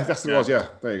 yeah, that's what it Yeah. was. Yeah,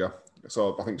 there you go.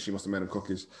 So I think she must have made them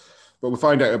cookies. But we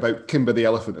find out about Kimber the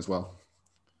elephant as well.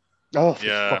 Oh,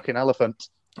 Yeah. fucking elephant.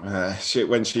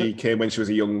 When she came when she was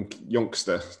a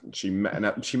youngster, she met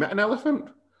an elephant.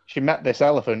 She met this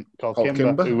elephant called Oh, Kimber,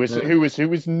 Kimber? who was Yeah. who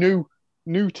was new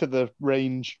to the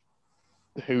range,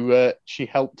 who she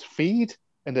helped feed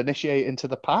and initiate into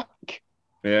the pack.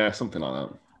 Yeah, something like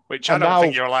that. Which I And don't now-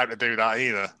 think you're allowed to do that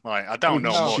either. Like, I don't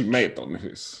know No. much. She may have done.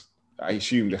 I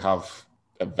assume they have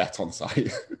a vet on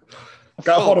site.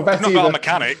 Can't afford a Well, vet they've not got a either.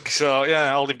 mechanic, so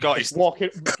yeah, all they've got is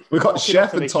Walking, We've got walking Chef up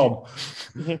to and this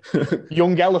Tom.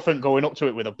 young elephant going up to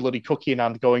it with a bloody cookie in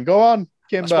hand, going, "Go on,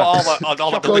 Kimber." that's what all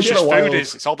the Chocolate delicious in the food wild.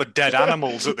 is. It's all the dead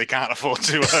animals that they can't afford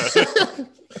to.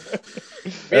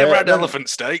 We ever had then elephant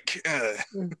steak?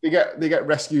 They get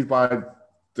rescued by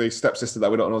the stepsister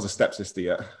that we don't know is a stepsister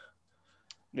yet.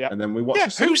 Yeah. And then we watch. Yeah,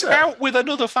 who's out with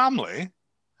another family?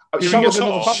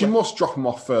 She must drop him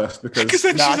off first Because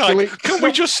then she's like, can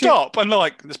we just stop? And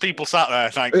like, there's people sat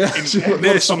there like,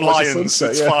 near some lions.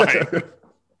 It's fine.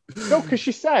 No, because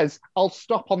she says, I'll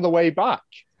stop on the way back.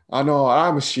 I know.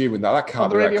 I'm assuming that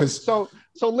can't be right. So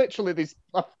literally, there's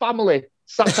a family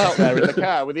sat out there in the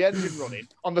car with the engine running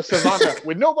on the savannah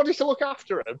with nobody to look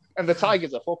after them, and the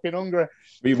tigers are fucking hungry.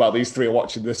 Meanwhile, these three are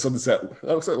watching the sunset.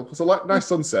 It's a nice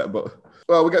sunset, but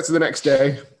well, we get to the next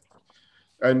day,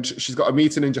 and she's got a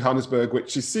meeting in Johannesburg,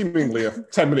 which is seemingly a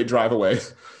 10-minute drive away.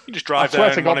 You just drive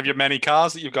there in one of your many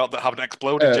cars that you've got that haven't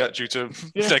exploded yet due to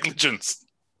negligence.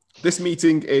 This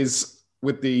meeting is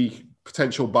with the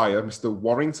potential buyer, Mr.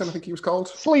 Warrington, I think he was called.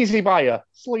 Sleazy buyer.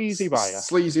 Sleazy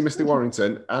Mr.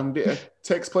 Warrington, and it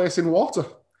takes place in water.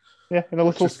 Yeah, in a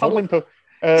little paddling pool.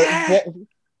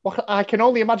 What I can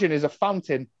only imagine is a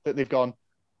fountain that they've gone,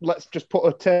 let's just put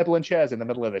a table and chairs in the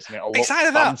middle of this and it'll look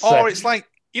either that, fancy. or it's like,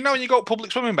 you know when you go to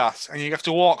public swimming baths and you have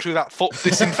to walk through that foot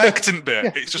disinfectant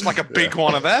bit? It's just like a big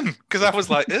one of them. Because I was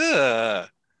like, ugh.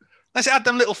 Unless it had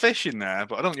them little fish in there,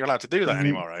 but I don't think you're allowed to do that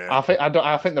anymore, are you?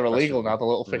 I think they're illegal now, the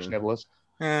little fish nibblers.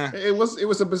 Yeah. It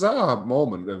was a bizarre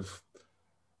moment of...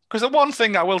 Because the one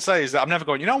thing I will say is that I'm never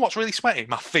going, you know what's really sweaty?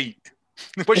 My feet.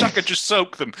 Wish I could just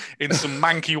soak them in some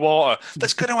manky water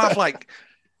that's going to have like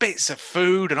bits of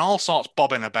food and all sorts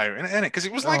bobbing about in it. Because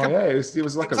it was like it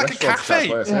was like a cafe,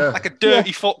 like a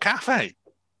dirty foot cafe.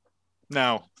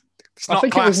 No, it's not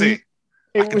classy.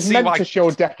 It was meant to show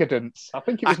decadence. I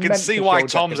can see why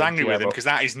Tom's angry with him, because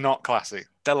that is not classy.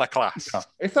 De la classe.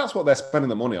 If that's what they're spending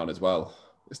the money on as well,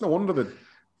 it's no wonder they're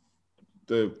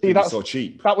so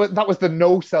cheap. That was the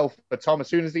no-sell for Tom. As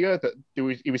soon as he heard that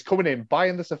he was coming in,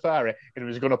 buying the Safari, and he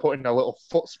was going to put in a little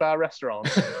foot spa restaurant.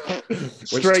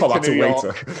 Which Tom had to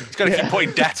waiter. He's going to keep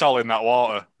putting Dettol in that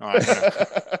water.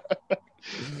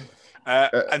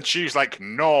 And she was like,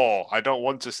 no, I don't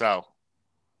want to sell.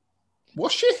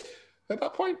 Was she? At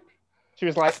that point, she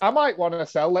was like, "I might want to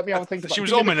sell. Let me have a think about it." She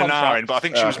was umming and ahhing, but I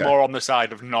think she was more on the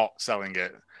side of not selling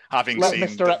it, having let seen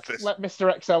let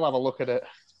Mr. Excel have a look at it.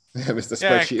 Yeah, Mr.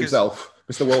 Spreadsheet himself,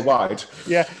 Mr. Worldwide.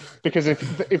 Yeah, because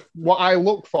if what I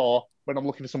look for when I'm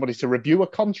looking for somebody to review a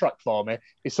contract for me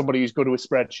is somebody who's good with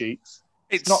spreadsheets,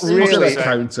 it's not really an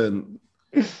accountant.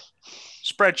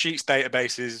 Spreadsheets,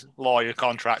 databases, lawyer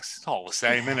contracts, it's all the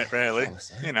same, isn't it, really?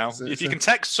 You know, if you can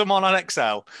text someone on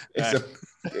Excel.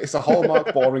 It's a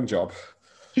hallmark boring job.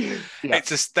 Yeah. It's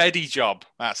a steady job.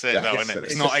 That's it, though, isn't it?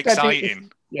 It's not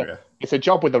exciting. It's a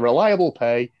job with a reliable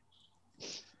pay.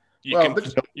 You can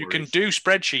do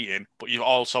spreadsheeting, but you've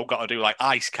also got to do like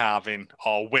ice carving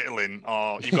or whittling,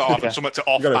 or you've got to have something to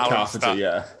off-balance that.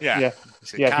 Yeah.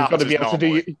 You've got to be able to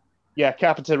do.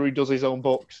 Carpenter who does his own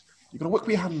books. You've got to work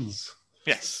with your hands.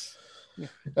 Yes.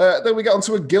 Then we get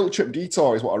onto a guilt trip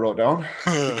detour, is what I wrote down.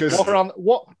 Because Tom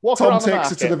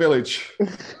takes it to the village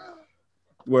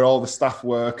where all the staff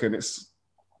work, and it's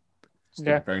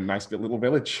a very nice little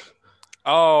village.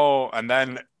 Oh, and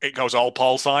then it goes all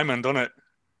Paul Simon, doesn't it?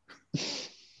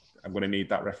 I'm going to need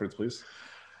that reference, please.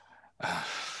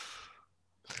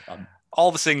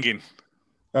 All the singing.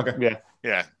 Okay.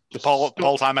 Yeah. The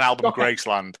Paul Simon album,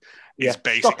 Graceland. Is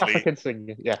basically African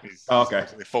singing,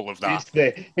 full of that.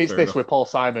 It's this with Paul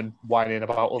Simon whining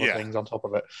about other things on top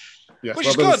of it. Yes, which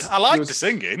is good. I liked the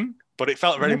singing, but it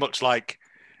felt very much like,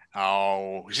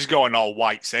 this is going all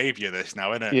white savior this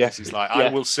now, isn't it? Yeah. This is like, I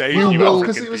will save you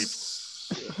African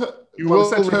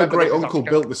people. Her great uncle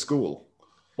built the school.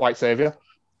 White savior.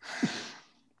 Yeah,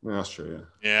 that's true,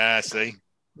 Yeah, see?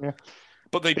 Yeah.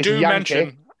 But they do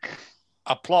mention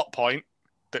a plot point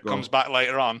that comes back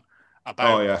later on.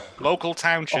 About local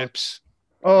townships.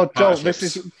 Joel,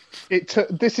 this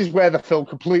is where the film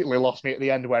completely lost me at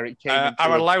the end, where it came.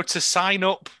 Are allowed to sign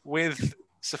up with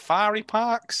safari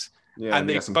parks, and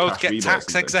they both get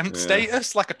tax-exempt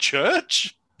status, like a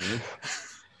church.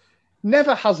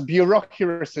 Never has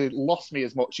bureaucracy lost me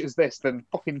as much as this than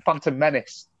fucking Phantom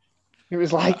Menace. It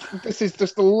was like, this is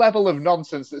just a level of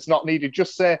nonsense that's not needed.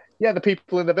 Just say, the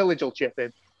people in the village will chip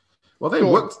in. Well, they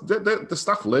worked. The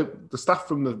staff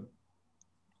from the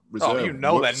reserve.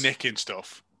 They're nicking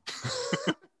stuff.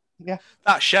 Yeah.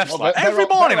 That chef's every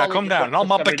morning I come down and all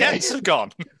my baguettes have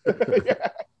gone.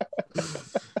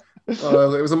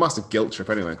 Well, it was a massive guilt trip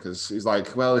anyway, because he's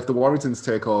like, well, if the Warringtons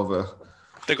take over,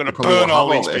 they're going to burn all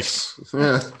these people.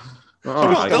 Yeah.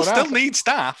 They'll still need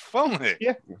staff, won't they?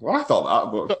 Yeah. Well, I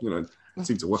thought that, but, it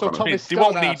seemed to work on it. They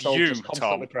won't need you,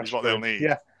 Tom, is what they'll need.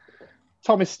 Yeah.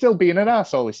 Tom is still being an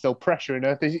arsehole. He's still pressuring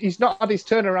her. He's not had his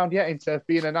turnaround yet into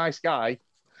being a nice guy.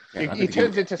 Yeah, he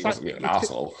turns into he wasn't an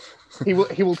asshole. he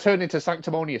will turn into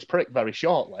sanctimonious prick very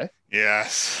shortly.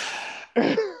 Yes.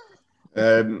 I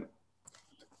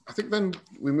think then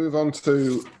we move on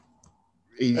to.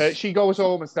 She goes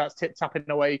home and starts tip-tapping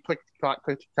away, click-clack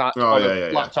on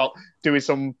yeah. laptop, doing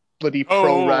some bloody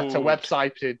pro-rata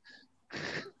websiting.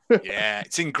 Yeah,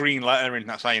 it's in green lettering.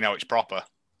 That's how you know it's proper.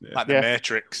 Yeah. Like the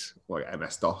Matrix. Like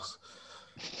MS-DOS.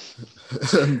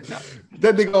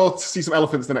 Then they go to see some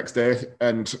elephants the next day,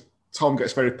 and Tom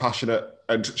gets very passionate,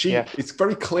 and it's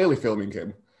very clearly filming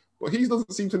him, but he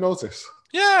doesn't seem to notice.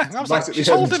 Yeah, I was like, she's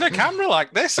holding a camera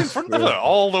like this in front of her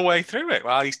all the way through it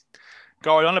while he's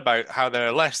going on about how there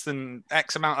are less than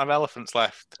X amount of elephants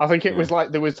left. I think it was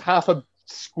like there was half a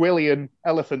squillion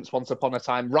elephants once upon a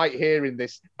time right here in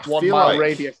this 1 mile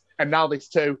radius, and now there's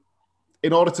 2.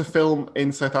 In order to film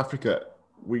in South Africa,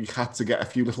 we had to get a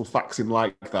few little facts in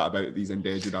like that about these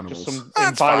endangered animals. Just some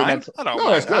That's environmental. fine. I don't No,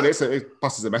 mind it's good. that. It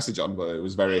passes a message on, but it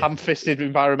was very Ham-fisted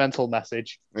environmental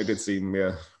message. It did seem,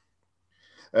 yeah.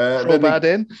 Throw bad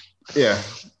in. Yeah,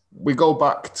 we go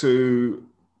back to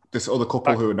this other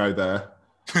couple who are now there.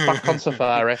 Back on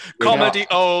safari. Comedy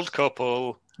old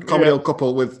couple. Old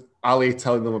couple with Ali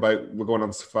telling them about we're going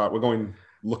on safari, we're going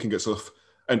looking at stuff,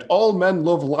 and all men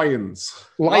love lions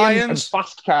Lions and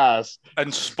fast cars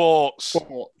and sports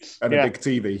and a big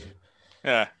TV.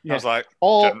 Yeah, I was like,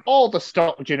 all the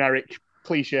stock generic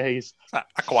cliches. I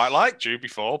quite liked you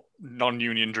before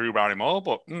non-union Drew Barrymore,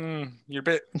 but you're a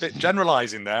bit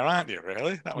generalising there, aren't you?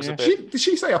 Really, that was a bit. Did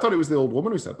she say? I thought it was the old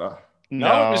woman who said that.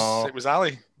 No, it was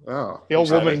Ali. Oh, the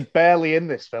old woman barely in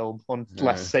this film,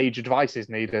 unless sage advice is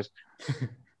needed.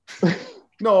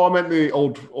 No, I meant the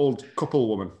old couple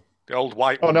woman. The old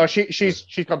white. Oh no, she's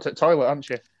gone to the toilet, hasn't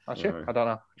she? Has she? I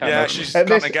don't know. She's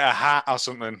gone to get a hat or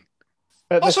something.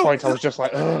 At this point, I was just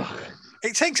like, ugh.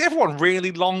 It takes everyone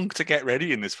really long to get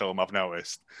ready in this film, I've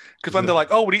noticed. Because when they're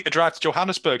like, we need to drive to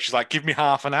Johannesburg, she's like, give me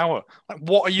half an hour. Like,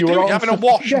 what are you doing? You're having a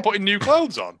wash and putting new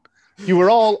clothes on? You were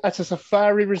all at a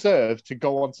safari reserve to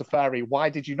go on safari. Why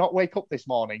did you not wake up this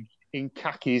morning in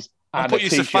khakis and put your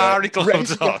safari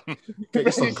clothes on? Get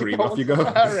your sun cream, off you go.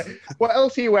 What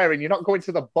else are you wearing? You're not going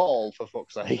to the ball, for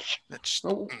fuck's sake.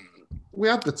 We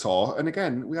had the tour, and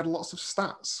again, we had lots of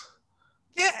stats.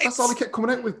 Yeah, that's all he kept coming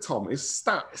out with, Tom, is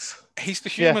stats. He's the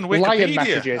human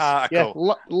Wikipedia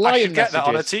article. Lion I should get that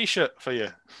on a T-shirt for you.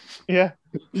 Yeah.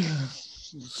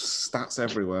 Stats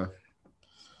everywhere.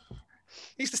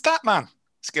 He's the stat man.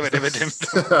 Let's give it a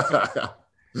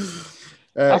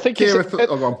I think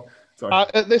go on. Sorry.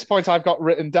 At this point, I've got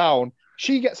written down,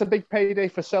 she gets a big payday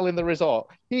for selling the resort.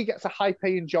 He gets a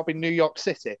high-paying job in New York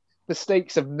City. The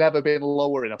stakes have never been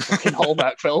lower in a fucking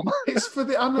Hallmark film. It's for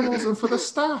the animals and for the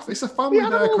staff. It's a family the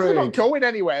there, Craig. Are not going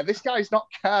anywhere. This guy's not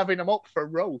carving them up for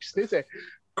roast, is he?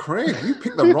 Craig, you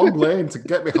picked the wrong lane to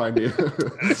get behind you.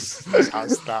 This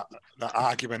has that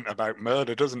argument about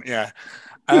murder, doesn't it? Yeah.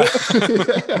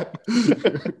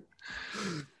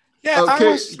 Yeah,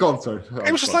 okay, go on, sorry.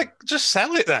 It was just like, just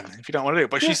sell it then if you don't want to do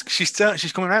it. But she's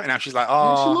coming out now. She's like,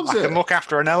 I can look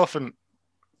after an elephant.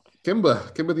 Kimber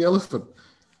the elephant.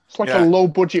 It's like a low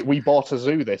budget. We bought a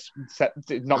zoo. This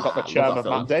did not got the charm of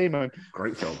Matt Damon.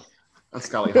 Great film. And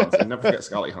Scarlett Johansson. Never forget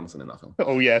Scarlett Johansson in that film.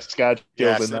 Oh yeah, Scarlett.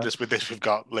 Yes, and just with this, we've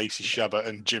got Lacey Chabert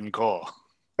and Jim Core.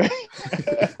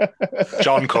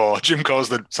 John Core. Jim Core's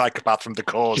the psychopath from The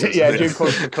Cause. Yeah, Jim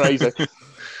Core's crazy.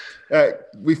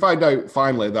 We find out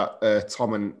finally that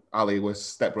Tom and Ali were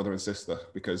stepbrother and sister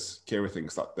because Kira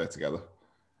thinks that they're together.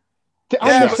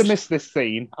 I must have missed this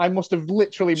scene. I must have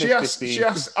literally missed this scene. She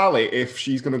asked Ali if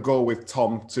she's going to go with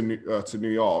Tom to New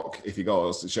York if he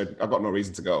goes. She said, I've got no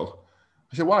reason to go.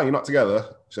 I said, why? You're not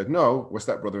together? She said, no, we're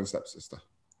stepbrother and stepsister.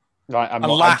 Right, and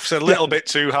laughs a little bit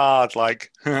too hard.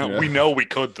 Like, we know we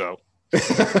could, though.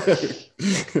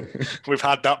 We've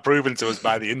had that proven to us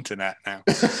by the internet now.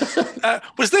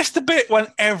 Was this the bit when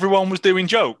everyone was doing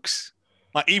jokes?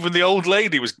 Like, even the old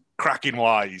lady was cracking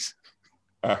wise.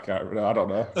 I can't remember. I don't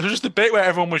know. It was just a bit where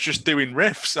everyone was just doing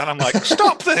riffs, and I'm like,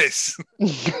 "Stop this!"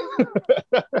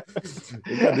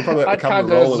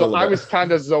 I was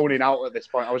kind of zoning out at this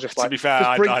point. I was just like, to be fair,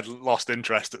 I'd lost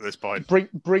interest at this point. Bring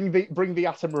the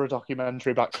Attenborough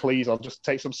documentary back, please. I'll just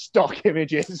take some stock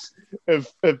images of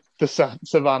the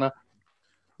savannah.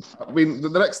 I mean, the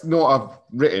next note I've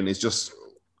written is just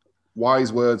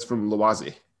wise words from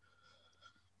Lwazi.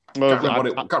 Can't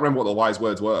remember what the wise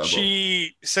words were.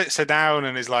 She sits her down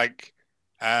and is like,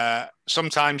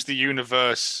 sometimes the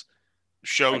universe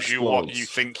shows you what you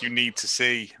think you need to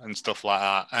see and stuff like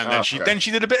that. And then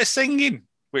she did a bit of singing,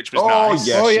 which was nice.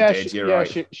 Yes, she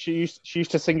did. She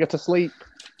used to sing her to sleep.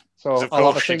 So of I'll have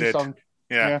a course she did. song.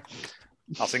 Yeah.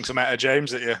 I'll sing some Etta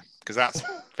James at you. because that's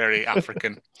very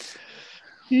African.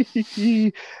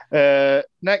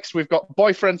 Next, we've got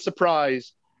boyfriend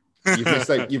surprise.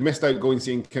 You've missed out going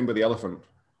seeing Kimber the elephant.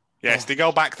 Yes, they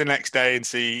go back the next day and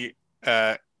see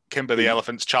Kimber the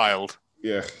elephant's child.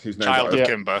 Yeah, who's named Child of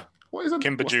after- Kimber. What is it?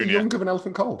 Kimber What's Jr. the young of an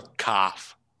elephant called?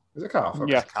 Calf. Is it calf?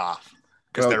 Okay. Yeah. Calf.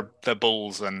 Because Well- they're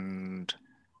bulls, and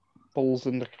Bulls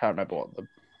and I can't remember what the.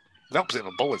 the opposite of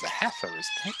a bull is a heifer, isn't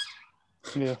it?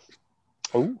 Yeah.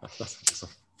 Oh. That's a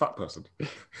fat person.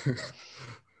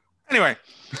 Anyway,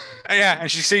 yeah, and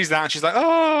she sees that and she's like,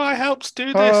 "Oh, I helped do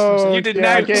this." So you didn't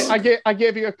yeah, know. I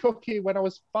gave you a cookie when I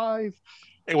was 5.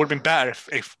 It would have been better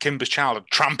if Kimber's child had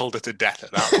trampled her to death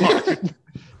at that point.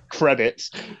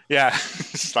 Credits. Yeah,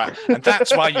 it's like, and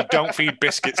that's why you don't feed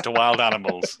biscuits to wild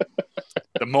animals.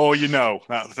 The more you know.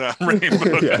 That's really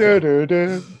good. Yeah.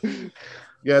 Du-du-du.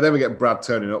 Yeah, then we get Brad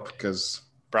turning up because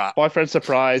Brat. Boyfriend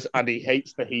surprise, and he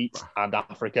hates the heat and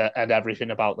Africa and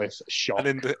everything about this. Shock.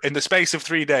 And in the space of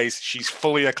 3 days, she's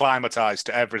fully acclimatized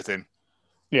to everything.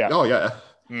 Yeah. oh yeah.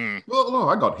 Mm. Well, no,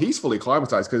 hang on. He's fully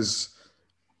acclimatized because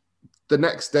the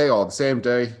next day or the same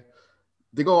day,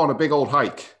 they go on a big old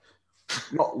hike.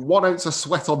 Not 1 ounce of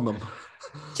sweat on them.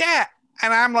 Yeah,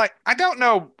 and I'm like, I don't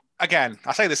know. Again,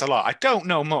 I say this a lot. I don't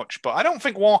know much, but I don't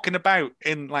think walking about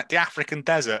in like the African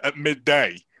desert at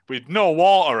midday with no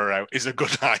water around is a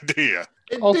good idea.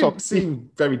 It Also- didn't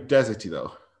seem very deserty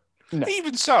though. No.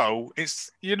 Even so,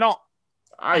 you're not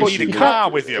I putting a assume car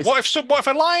it- with you. it's- What if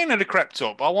a lion had crept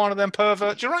up or one of them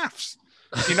pervert giraffes?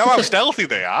 You know how stealthy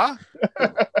they are.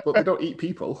 But they don't eat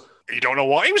people. You don't know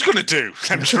what he was going to do.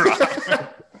 Them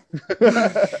giraffe.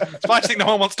 That's why I think no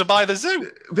one wants to buy the zoo.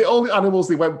 The only animals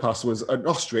they went past was an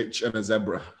ostrich and a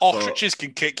zebra. Ostriches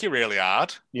can kick you really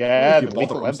hard. Yeah. So, the bother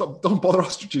little them. Stop, don't bother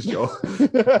ostriches, Joe. one.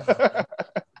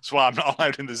 That's why I'm not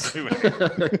allowed in the zoo.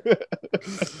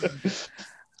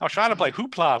 I was trying to play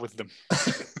hoopla with them.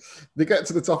 They get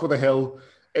to the top of the hill.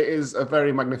 It is a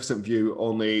very magnificent view,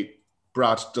 only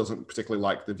Brad doesn't particularly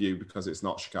like the view because it's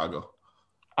not Chicago.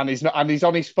 And he's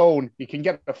on his phone. He can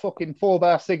get a fucking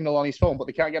 4-bar signal on his phone, but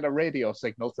they can't get a radio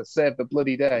signal to save the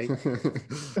bloody day.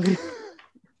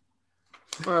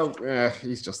 Well, yeah,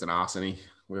 he's just an arse, isn't he?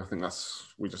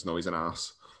 We just know he's an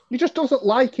arse. He just doesn't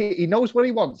like it. He knows what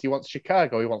he wants. He wants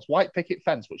Chicago. He wants white picket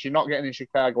fence, which you're not getting in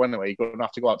Chicago anyway. You're going to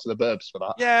have to go out to the burbs for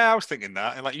that. Yeah, I was thinking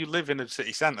that. And like, you live in a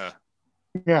city centre.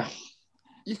 Yeah.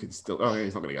 You can still. Oh, yeah,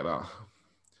 he's not going to get that.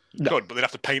 You could, but they'd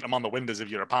have to paint them on the windows of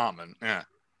your apartment. Yeah.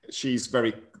 Kira's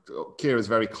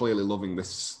very clearly loving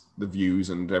the views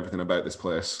and everything about this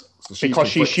place. So Because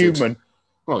she's conflicted. human.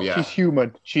 Oh yeah, She's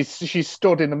human. She's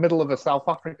stood in the middle of a South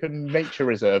African nature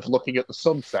reserve looking at the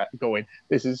sunset going,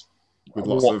 this is with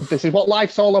lots of what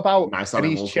life's all about. nice And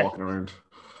animals walking around.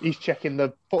 he's checking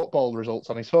the football results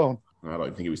on his phone. I don't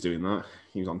think he was doing that.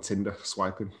 He was on Tinder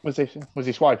swiping. Was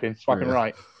he swiping? Swiping Yeah.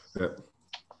 right. Yeah.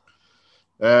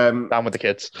 Down with the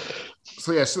kids.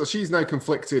 So yeah, so she's now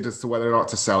conflicted as to whether or not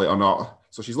to sell it or not.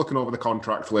 So she's looking over the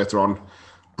contract later on.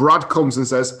 Brad comes and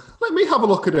says, "Let me have a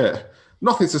look at it."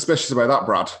 Nothing suspicious about that,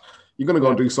 Brad. You're going to go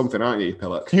and do something, aren't you,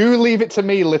 Pillock? You leave it to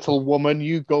me, little woman.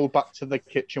 You go back to the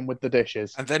kitchen with the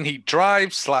dishes. And then he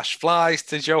drives/flies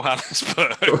to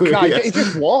Johannesburg. No, Yes. he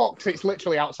just walks. It's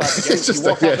literally outside the gate. It's just You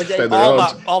walk out the stay gate. there.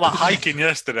 all that hiking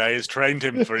yesterday has trained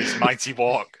him for his mighty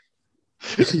walk.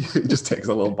 He just takes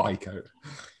a little bike out.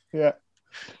 Yeah.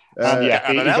 Uh, And yeah,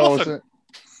 and he an goes elephant.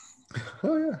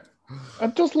 Oh yeah.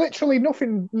 and does literally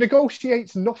nothing,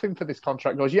 negotiates nothing for this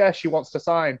contract. Goes, yeah, she wants to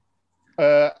sign.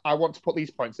 I want to put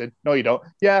these points in. No, you don't.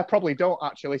 Yeah, probably don't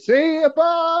actually. See you,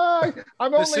 bye.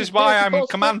 This is why I'm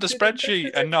Commander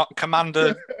Spreadsheet and not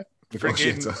Commander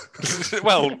Negotiator.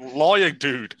 well, lawyer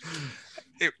dude.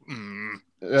 It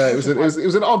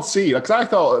was an odd scene because I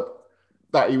thought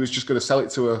that he was just going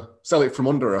to sell it from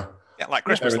under her. Yeah, like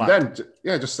Christmas And land.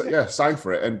 then sign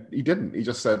for it, and he didn't. He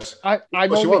just said, I'm what she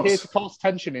only here wants. to cause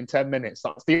tension in 10 minutes.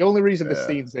 That's the only reason this Yeah.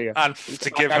 scene's here. And to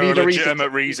like, give I her a need a reason legitimate to-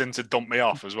 reason to dump me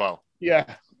off as well. Yeah.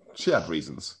 she had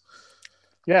reasons.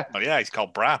 Yeah. Well, yeah, he's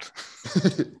called Brad.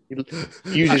 He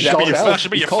uses That should be Excel. that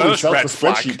should be He your called first himself red the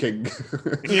flag. Spreadsheet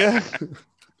King. Yeah.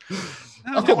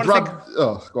 No, I you, don't thought want Brad. to think,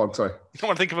 Oh, go on. Sorry. you don't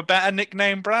want to think of a better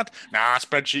nickname, Brad? Nah,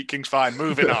 Spreadsheet King's fine.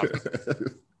 Moving on.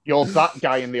 You're that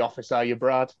guy in the office, are you,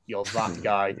 Brad? You're that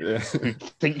guy Yeah. who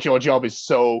thinks your job is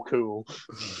so cool.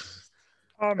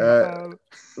 Oh, no.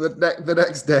 The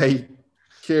next day,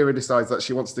 Kira decides that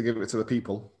she wants to give it to the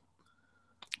people,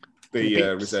 the The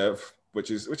peeps. reserve,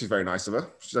 which is very nice of her.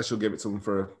 She said she'll give it to them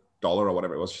for $1 or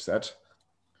whatever it was. She said.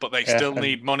 But they Yeah. still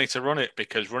need money to run it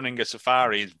because running a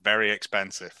safari is very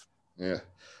expensive. Yeah.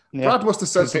 Yeah. Brad must have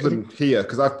said something here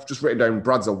because I've just written down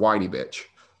Brad's a whiny bitch.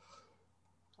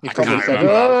 He I probably can't said,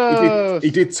 remember. "Oh." He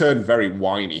did turn very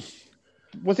whiny.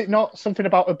 Was it not something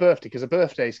about a birthday? Because a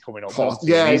birthday's coming up. doesn't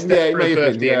he? Yeah, And he's yeah, there it for may a have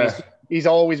been, birthday, yeah. and he's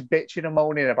always bitching and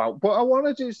moaning about, but I want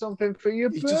to do something for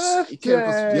your He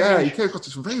birthday. came across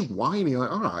as very whiny.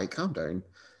 Like, all right, calm down.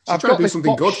 She's I've trying got to do this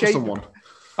something good for box-shaped- someone.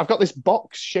 I've got this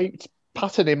box-shaped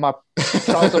pattern in my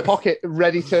trouser pocket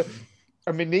ready to...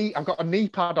 I mean, I've got a knee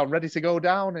pad on ready to go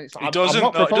down. And it's like, He I'm doesn't.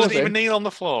 not No, he doesn't proposing. even kneel on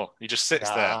the floor. He just sits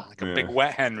there like a Yeah. big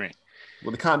wet Henry.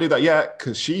 Well, they can't do that yet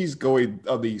because she's going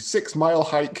on the 6-mile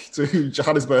hike to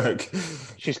Johannesburg.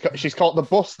 She's caught the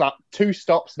bus that 2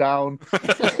 stops down.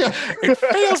 It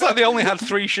feels like they only had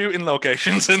 3 shooting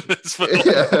locations in this film.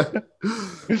 Yeah.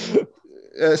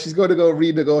 She's going to go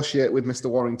renegotiate with Mr.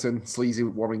 Warrington, sleazy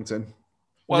Warrington.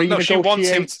 Well, no, she wants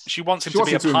him. Renegotiate. She wants him to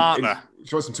be a partner.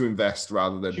 She wants him to invest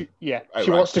rather than. She outright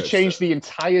wants to purchase change it. the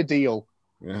entire deal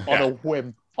Yeah. on a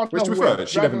whim. Which, to be fair,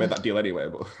 she never made that deal anyway.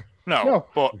 But No.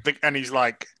 But and he's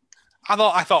like,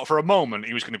 I thought for a moment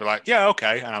he was going to be like, yeah,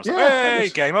 okay, and I was like, Yeah, hey,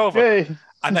 game over. Hey,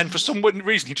 And then for some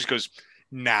reason he just goes,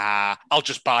 nah, I'll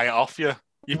just buy it off you.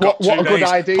 You've What- got 2 what a good days.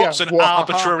 idea. Puts an What-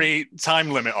 arbitrary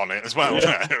time limit on it as well.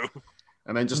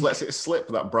 and then just lets it slip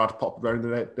that Brad popped around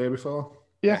the day before.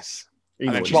 Yes. He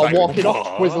And then knows she's what while he's like, walking doing.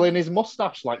 off, "What?" twizzling his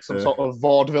mustache like some Yeah. sort of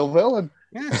vaudeville villain.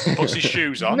 Yeah. Puts his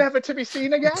shoes on. Never to be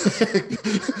seen again.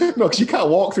 No, because you can't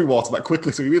walk through water that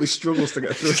quickly, so he really struggles to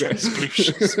get through it.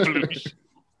 Sploosh,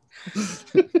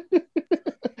 sploosh.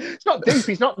 It's not deep.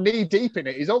 He's not knee deep in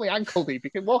it. He's only ankle deep. He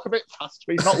can walk a bit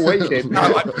faster. He's not wading. No,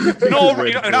 like, no,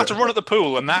 you don't have to run at the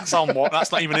pool, and that's on what?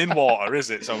 That's not even in water, is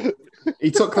it? So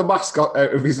He took the mask out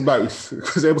of his mouth,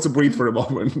 was able to breathe for a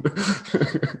moment.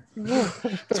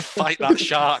 to fight that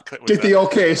shark. That was Did the there.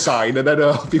 okay sign, and then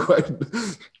off he went.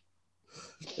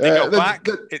 They go back.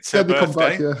 It's her then they come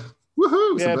back, birthday. yeah.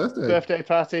 Woohoo, it's Yeah, a birthday. birthday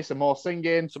party, some more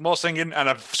singing. Some more singing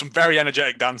and some very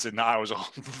energetic dancing that I was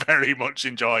very much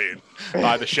enjoying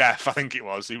by the chef. I think it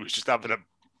was. He was just having a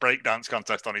breakdance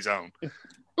contest on his own.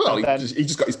 Well, he then-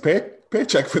 just got his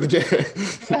paycheck for the day.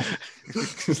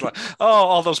 It's like, oh,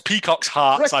 all those peacock's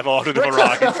hearts I've ordered have for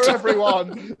arrived.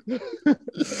 everyone.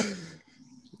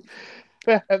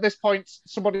 At this point,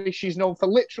 somebody she's known for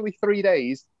literally 3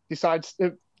 days decides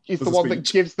is the Does a one that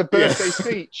speech. gives the birthday Yeah.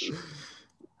 speech.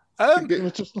 Um,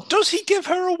 It's just does he give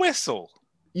her a whistle?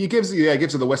 He gives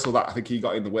her the whistle that I think he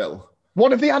got in the will.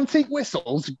 one of the antique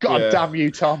whistles. God Yeah. damn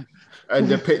you, Tom.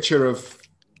 And a picture of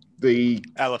the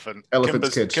Elephant's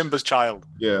Elephant's kid. Kimber's child.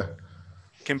 yeah.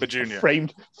 Kimber Jr.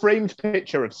 Framed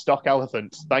picture of stock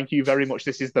elephants. Thank you very much.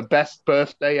 This is the best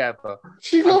birthday ever.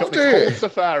 She I've got loved this whole it.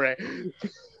 safari.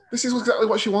 This is exactly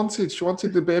what she wanted. She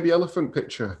wanted the baby elephant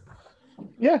picture.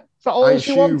 Yeah, is that all I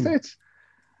she assume. wanted?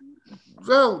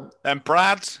 Well, Then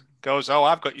Brad goes, oh,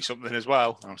 I've got you something as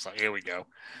well. I was like, here we go.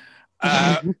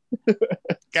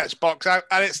 Gets box out,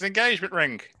 and it's an engagement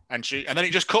ring. And then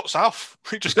it just cuts off.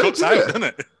 It just Yeah, cuts yeah. out, doesn't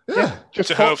it? yeah. Just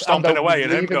To her cuts stomping and away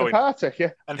and him leaving the going- party.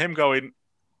 Yeah. And him going,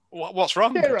 what's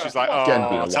wrong? Kira, She's like, Again, oh,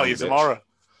 being a I'll tell you whiny tomorrow.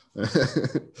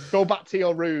 Go back to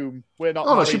your room. We're not.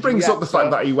 Oh no, she married brings yet, up the fact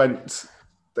so- that he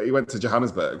went to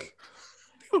Johannesburg.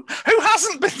 Who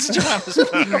hasn't been to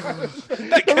Johannesburg?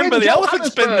 They're Kimber in the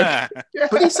elephant's been Johannesburg. there. Yeah.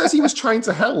 But he says he was trying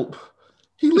to help.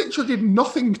 He literally did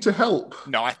nothing to help.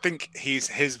 No, I think his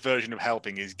version of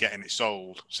helping is getting it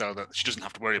sold so that she doesn't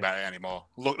have to worry about it anymore.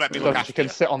 Let me So look she after can you.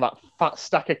 sit on that fat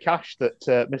stack of cash that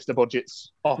Mr.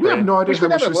 Budget's We offering. have no idea which how we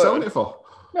much she never was selling learned. it for.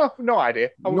 No idea.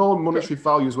 No monetary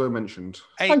values were mentioned.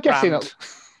 I'm guessing £8,000.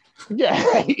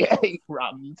 Yeah, 8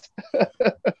 grand.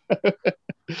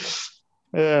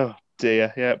 Oh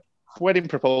dear. Yeah. Wedding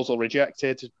proposal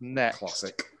rejected. Next.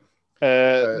 Classic.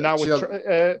 Now she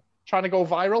we're trying to go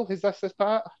viral. Is this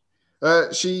part?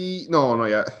 No, not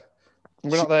yet.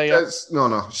 We're not there yet.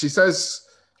 No. She says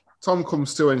Tom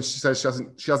comes to her and she says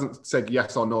she hasn't said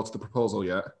yes or no to the proposal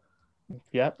yet.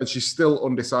 Yeah. And she's still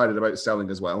undecided about selling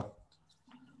as well.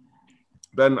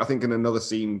 Then I think in another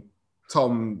scene,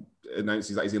 Tom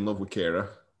announces that he's in love with Kira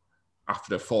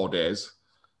after 4 days.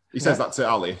 He says that to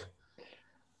Ali.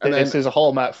 And This then is a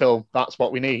Hallmark film. That's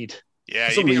what we need. Yeah,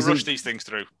 For you some need to reason- rush these things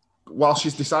through. while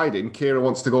she's deciding, Kira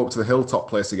wants to go up to the hilltop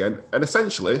place again. And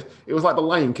essentially, it was like the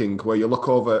Lion King, where you look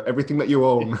over everything that you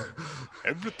own.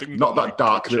 Everything Not that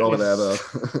dark bit over there, though.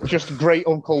 Just great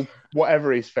uncle,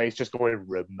 whatever his face, just going,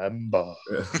 remember.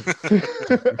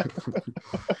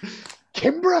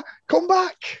 Kimbra, come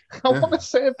back. I want to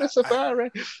save the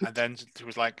safari. And then he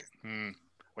was like,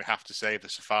 we have to save the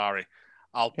safari.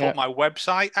 I'll put Yeah. my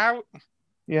website out.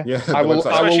 Yeah, I will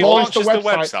website. I So will she launch launches the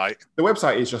website. The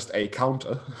website is just a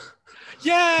counter.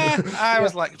 Yeah, I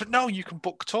was like, but no, you can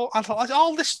book tour. I thought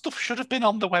all this stuff should have been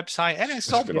on the website, and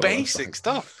it's all been on the basic website.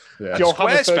 stuff. Yeah.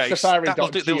 Squarespace, they'll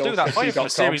do that for you from a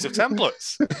series of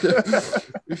templates.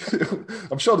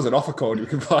 I'm sure there's an offer code you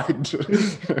can find.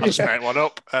 I'll just make one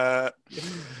up.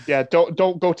 Yeah, don't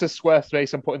go to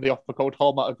Squarespace and put in the offer code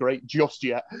Hallmark are great just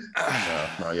yet.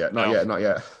 No, not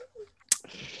yet.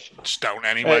 Just don't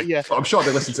anyway. Yeah, But I'm sure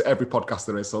they listen to every podcast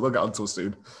there is, so they'll get onto us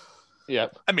soon. yeah.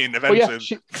 I mean, But yeah,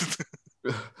 eventually.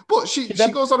 But she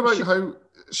goes on about how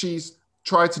she's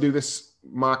tried to do this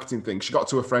marketing thing. She got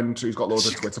to a friend who's got loads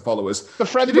of Twitter followers. The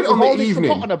friend She did that it on we've the already evening.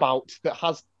 forgotten about that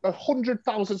has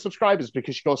 100,000 subscribers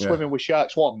because she goes Yeah. swimming with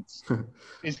sharks once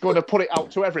is going to put it out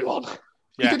to everyone.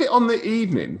 She did it on the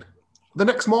evening. The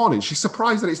next morning, she's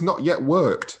surprised that it's not yet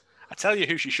worked. I tell you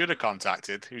who she should have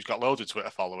contacted, who's got loads of Twitter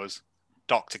followers.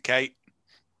 Dr. Kate.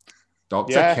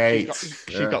 Dr. Yeah, Kate.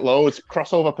 she's got loads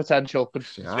crossover potential. Good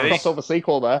has. crossover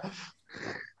sequel there.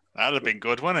 That'd have been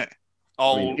good, wouldn't it?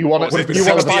 All You want what was to- it, you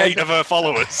wanna 68 buy- of her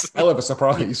followers. Hell of a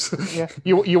surprise. Yeah,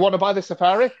 you want to buy the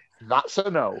Safari? That's a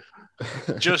no.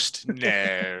 Just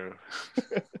no.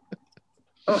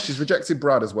 Oh, she's rejected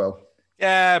Brad as well.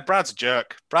 Yeah, Brad's a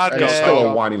jerk. Brad And goes he's Yeah. still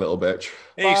home. a whiny little bitch.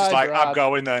 He's just Bye, like, I'm Brad.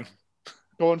 going then.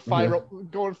 Go and fire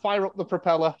up the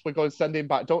propeller. We're going to send him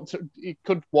back. You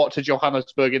could walk to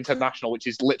Johannesburg International, which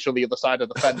is literally the other side of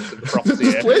the fence of the property.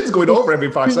 This here. plane's going over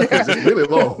every 5 seconds. It's really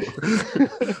low.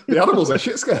 The animals are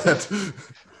shit scared.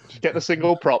 Just get the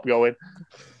single prop going.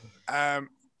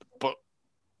 But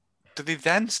do they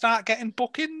then start getting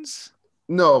bookings?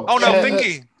 No. Oh no, Yeah.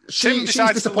 Thingy. Tim She's decides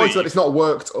to disappointed that leave. it's not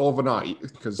worked overnight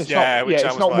because It's Yeah, not, which I it's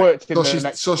was not like- worked in so, the she's,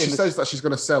 next. so she in the- says that she's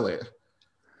going to sell it.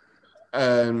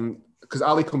 Because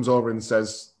Ali comes over and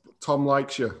says, Tom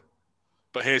likes you.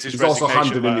 But here's his He's also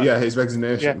resignation handed letter. in his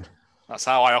resignation. That's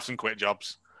how I often quit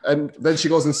jobs. And then she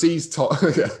goes and sees Tom.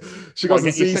 She Well, goes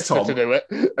and get your sees sister Tom. to do it.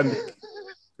 And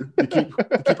you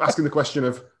keep asking the question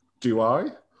of, do I?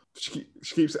 She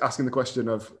keeps asking the question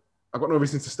of, I've got no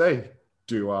reason to stay.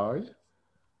 Do I? And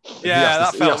Yeah,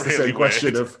 that he felt asks the really same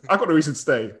question weird. of, I've got no reason to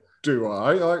stay. Do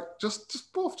I? Like,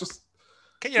 just both, just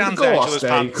Get your hands go out on, each other's stay.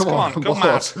 pants. Come on, go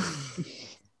both. mad.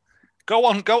 Go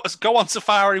on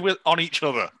safari on each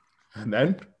other. And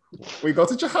then we go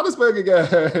to Johannesburg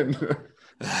again.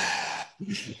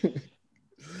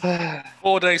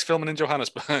 4 days filming in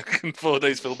Johannesburg and 4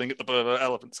 days filming at the Burma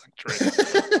Elephant Sanctuary.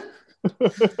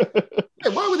 Hey,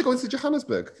 why were they going to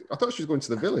Johannesburg? I thought she was going to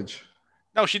the village.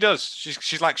 No, she does.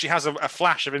 She's like, she has a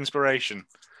flash of inspiration.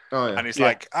 Oh, yeah. And it's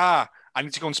like, I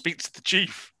need to go and speak to the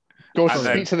chief. Go to And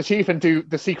then- speak to the chief and do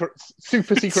the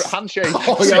super secret handshake.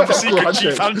 Oh, Super yeah, secret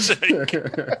chief handshake.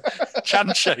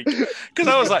 handshake. Because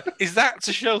I was like, is that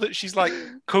to show that she's like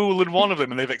cool and one of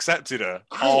them and they've accepted her?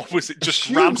 Or was it just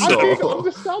assume random? I so. didn't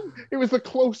understand. It was the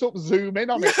close-up zoom in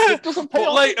on it. Yeah, It doesn't pay But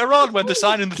off. later on, when they're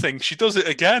signing the thing, she does it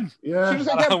again. Yeah. She does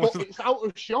it And I again, was- but it's out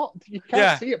of shot. You can't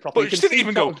Yeah, see it properly. But You she can didn't see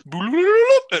even sort go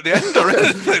of- at the end or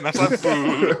anything. I was like,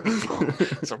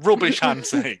 boo. It's a rubbish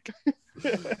handshake.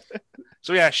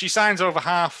 So yeah, she signs over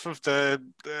half of the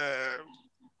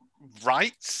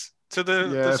rights to the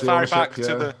the safari ownership, park to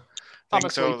yeah. the I'm thing.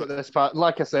 asleep So at this part.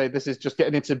 Like I say, this is just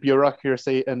getting into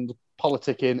bureaucracy and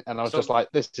politicking, and I was So- just like,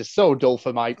 this is so dull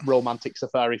for my romantic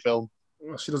safari film.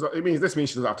 Well, she does. This means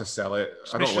she doesn't have to sell it. I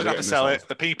she don't doesn't know have to sell it.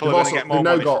 The people They've are going to also- get more they've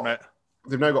now money got- from it.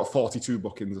 They've now got 42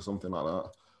 bookings or something like that.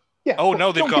 Yeah. Oh but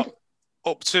no, they've don't got give-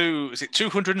 up to, is it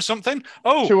 200 and something?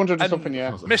 Oh, 200 and and something,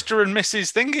 yeah. Mr. and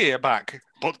Mrs. Thingy are back.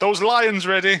 Put those lions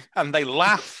ready, and they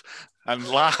laugh and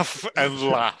laugh and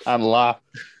laugh. And laugh.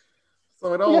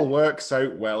 So it all Yeah. works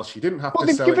out well. She didn't have Well, to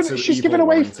they've sell it given, to she's evil given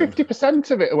away Wellington.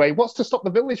 50% of it away. What's to stop the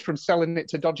village from selling it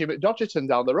to Dodgy McDodgerton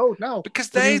down the road now?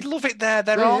 Because they love it there.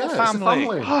 They're Yeah, all it's a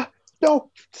family. No,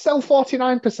 sell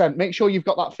 49%. Make sure you've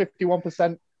got that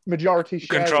 51% majority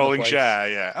share. in the Controlling place. share,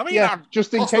 yeah. I mean, Yeah,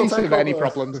 just in Hostile case of any takeover.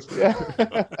 problems. Yeah.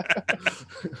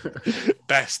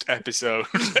 best episode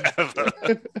ever.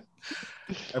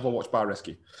 Everyone watch Bar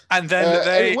Rescue. And then And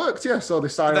they, it worked, yeah. So they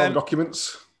signed all then- the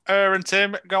documents. her and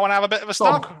Tim, go and have a bit of a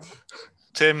Tom. snog.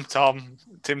 Tim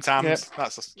Tams. Yep.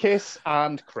 That's Kiss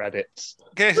and credits.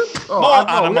 okay. Oh, More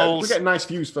and- no, animals we get nice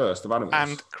views first of animals.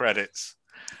 and credits.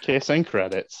 Kiss and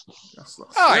credits. That's-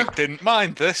 I yeah. didn't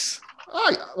mind this.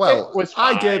 Well, It was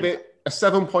I fine. gave it a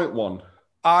 7.1.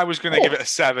 I was going to Oh. give it a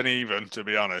 7 even, to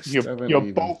be honest. You're Seven you're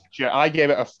even. both. I gave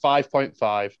it a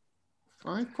 5.5.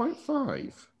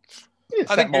 5.5. It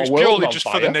I set think my it was world purely on just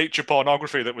for fire. the nature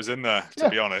pornography that was in there, to Yeah.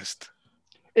 be honest.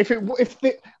 Let's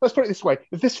put it this way: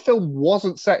 if this film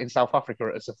wasn't set in South Africa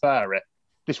at a safari,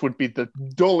 this would be the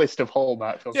dullest of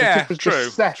Hallmark films. Yeah, It was true,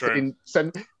 just set true.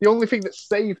 the only thing that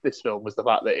saved this film was the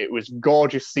fact that it was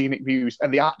gorgeous scenic views,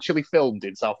 and they actually filmed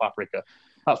in South Africa.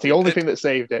 That's the only thing that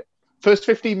saved it. First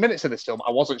 15 minutes of this film,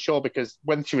 I wasn't sure, because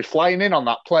when she was flying in on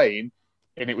that plane,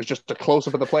 and it was just a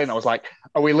close-up of the plane, I was like,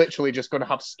 are we literally just going to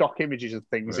have stock images of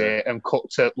things here and cut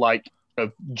to like a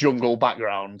jungle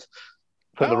background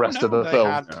for the rest of the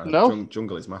film? No?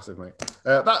 Jungle is massive, mate.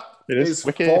 That It is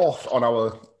wicked. fourth on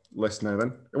our list now,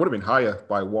 then. It would have been higher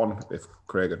by one if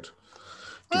Craig had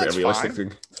given it a realistic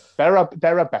thing. There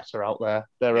are better out there.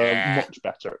 There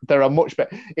are much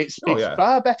better. It's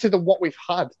far better than what we've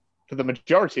had for the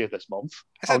majority of this month.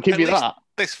 I'll give you that.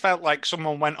 This felt like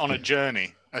someone went on a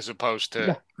journey as opposed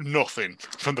to nothing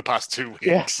from the past 2 weeks.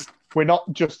 Yeah. We're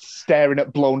not just staring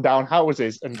at blown down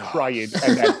houses and crying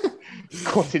and then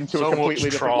cut into So a completely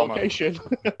much different trauma. location.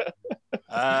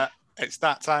 It's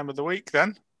that time of the week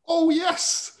then. Oh,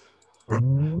 yes!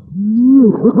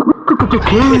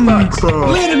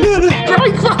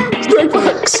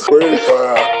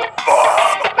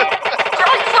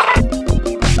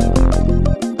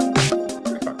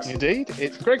 Indeed,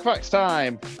 it's Greg Facts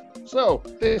time. So,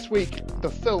 this week, the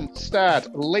film starred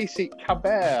Lacey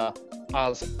Chabert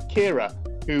as Kira,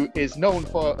 who is known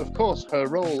for, of course, her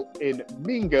role in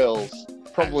Mean Girls,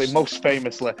 probably most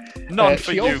famously. None for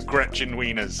she you, also- Gretchen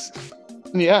Wieners.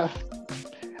 Yeah.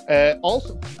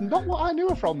 Also, not what I knew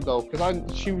her from, though, because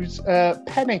she was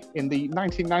Penny in the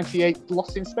 1998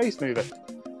 Lost in Space movie.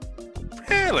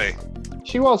 Really?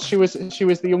 She was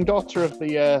the young daughter of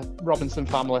the Robinson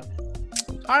family.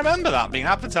 I remember that being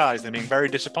advertised and being very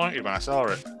disappointed when I saw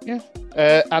it.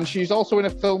 Yeah. And she's also in a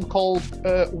film called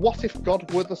What If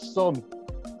God Were the Sun?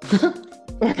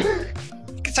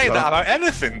 You could say that about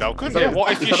anything, though, couldn't Is you? that-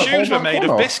 What if is your that a shoes were Hallmark made of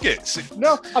one, or? biscuits?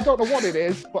 No, I don't know what it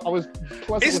is, but I was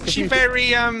pleasantly Isn't she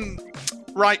confused. very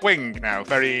right-wing now?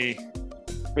 Very...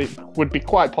 It would be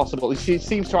quite possible. It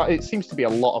seems to be a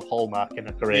lot of Hallmark in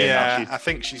her career. Yeah, now. I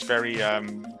think she's very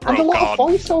And a lot of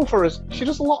pro-God. voiceovers. She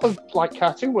does a lot of like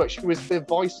cartoon work. She was the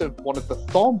voice of one of the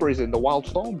Thornberrys in the Wild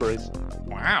Thornberrys.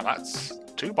 Wow, that's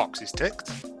 2 boxes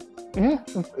ticked. Yeah.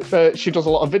 She does a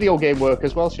lot of video game work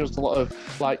as well. She does a lot of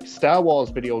like Star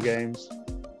Wars video games.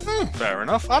 Fair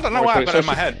enough. I don't know Oh, why so- I've got so it in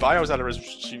my she- head, but I always had her as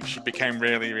she became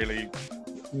really, really...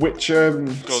 Which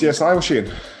CSI was she in?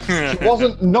 She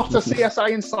wasn't not a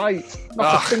CSI in sight. Not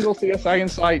Ah. a single CSI in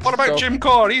sight. What about So, Jim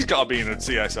Core? He's got to be in a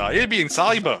CSI. He'd be in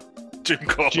Cyber. Jim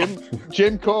Core.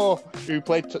 Jim Core, who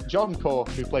played John Core,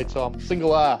 who played Tom.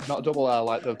 Single R, not a double R,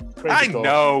 like the crazy I Core.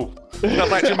 know. I'd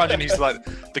like to imagine he's like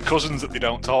the cousins that they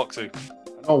don't talk to.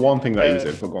 I know one thing that he was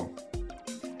in, but go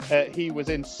on. He was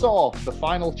in Saw, the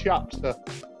final chapter,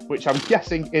 which I'm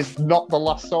guessing is not the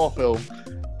last Saw film.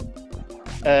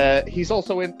 He's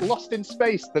also in Lost in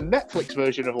Space, the Netflix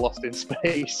version of Lost in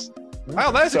Space.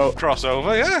 Well, there's So- a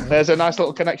crossover, yeah. There's a nice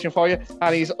little connection for you.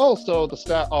 And he's also the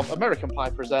star of American Pie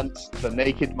Presents The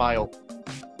Naked Mile.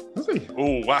 Was he?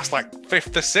 Oh, that's like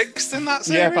 5th or 6th in that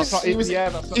series? Yeah, that's not. He was-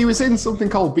 that's not. He was in something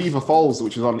called Beaver Falls,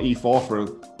 which was on E4 for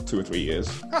 2 or 3 years.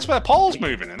 That's where Paul's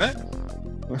moving, isn't it?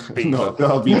 No,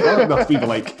 that's Beaver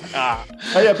Lake. Ah,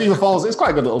 Oh, yeah, Beaver Falls. It's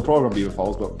quite a good little program, Beaver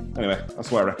Falls, but anyway, that's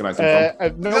where I recognise him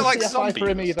from. No Is it like CSI for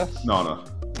him zombies? either. No.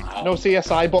 No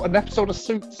CSI, but an episode of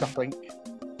Suits, I think.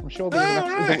 I'm sure there was, an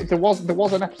Oh, episode, right. there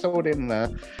was an episode in there.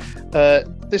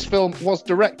 This film was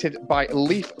directed by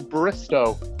Leif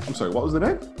Bristow. I'm sorry, what was the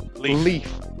name?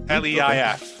 Leif.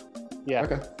 L-E-I-F. Yeah,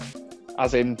 Okay.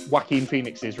 as in Joaquin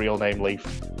Phoenix's real name, Leif.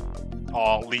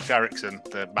 Or Leif Erikson,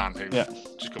 the man who Yeah.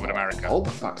 just covered America. All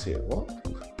the facts here. What?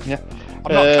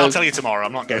 I'll tell you tomorrow.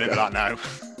 I'm not getting into that now.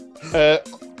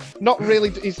 Not really.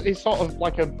 He's sort of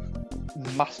like a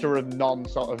master of none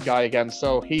sort of guy again.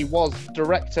 So he was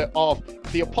director of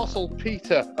the Apostle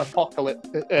Peter the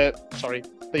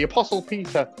Apostle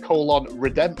Peter: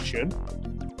 Redemption.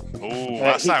 Oh,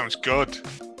 that sounds good.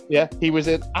 Yeah, he was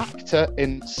an actor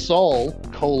in Saul: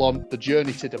 The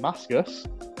Journey to Damascus.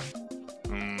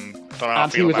 Don't know how I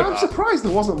And he feel was- I'm about that. surprised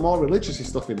there wasn't more religious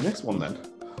stuff in this one then.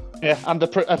 Yeah, and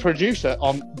a producer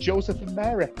on Joseph and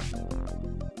Mary.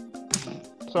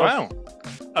 So, Wow.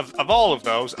 Of all of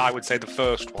those, I would say the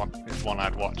first one is the one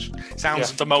I'd watch.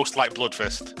 Sounds the most like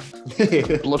Bloodfist.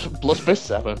 Bloodfist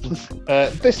 7.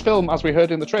 This film, as we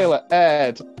heard in the trailer,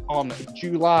 aired on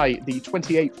July the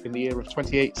 28th in the year of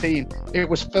 2018. It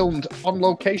was filmed on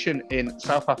location in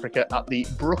South Africa at the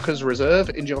Brookers Reserve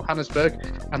in Johannesburg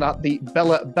and at the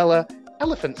Bella Bella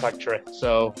Elephant Sanctuary.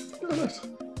 So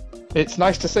it's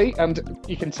nice to see, and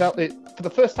you can tell it for the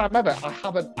first time ever. I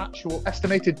have an actual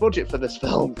estimated budget for this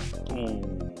film. Ooh.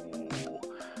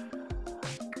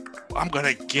 I'm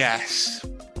gonna guess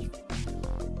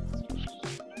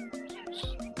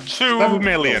 2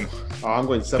 million. Oh, I'm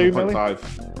going 2 million?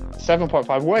 7.5.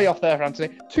 7.5, way off there, Anthony.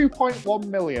 2.1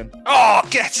 million. Oh,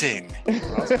 get in.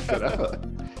 That's good effort.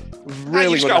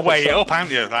 Really, you just got to weigh it episode. up,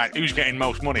 haven't you? Like, who's getting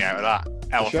most money out of that?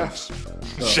 Elephants.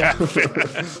 Chef.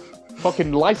 Chef.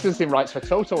 Fucking licensing rights for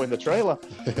Toto in the trailer.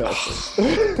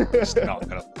 It's not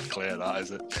going to clear that,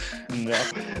 is it? No.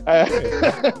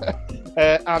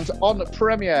 And on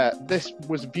premiere, this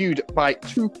was viewed by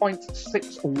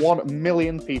 2.61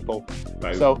 million people.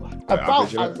 So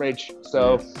about average.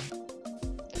 So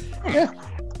yeah,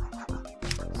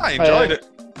 I enjoyed it.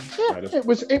 Yeah,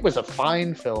 it was a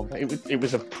fine film. It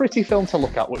was a pretty film to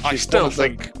look at. Which I is still one of the-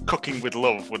 think Cooking with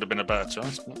Love would have been a better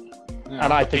choice. But, yeah,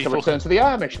 and I think A Return to the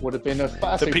Amish would have been a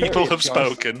far the people superior have choice.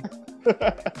 spoken.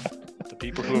 The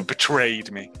people who have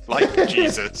betrayed me, like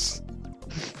Jesus.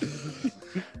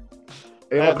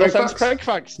 Those ends Craig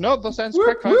facts. No, those ends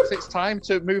Craig facts. It's time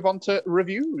to move on to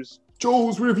reviews.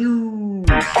 Joel's review.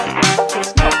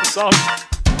 It's not the song.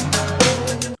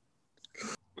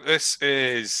 This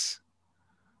is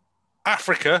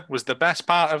Africa was the best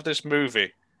part of this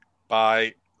movie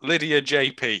by Lydia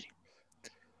JP.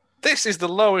 This is the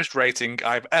lowest rating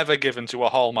I've ever given to a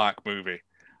Hallmark movie.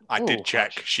 I did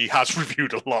check. Gosh. She has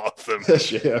reviewed a lot of them.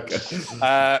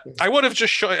 Okay. I would have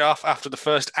just shut it off after the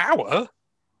first hour.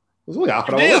 There's only half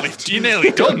an hour left. You're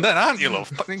nearly done then, aren't you,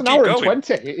 love? It's an hour and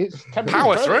 20. It's 10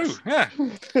 Power minutes. through, yeah.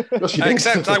 No, she didn't.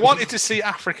 Except I wanted to see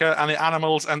Africa, and the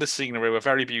animals and the scenery were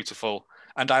very beautiful.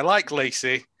 And I like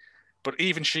Lacey, but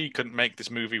even she couldn't make this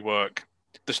movie work.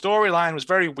 The storyline was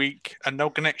very weak and no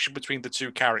connection between the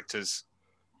two characters.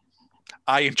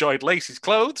 I enjoyed Lacey's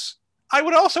clothes. I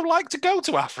would also like to go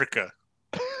to Africa.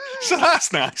 So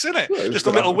that's nice, isn't it? Yeah, Just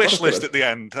a little wish list at the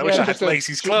end. I wish I had just a-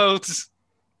 Lacey's clothes.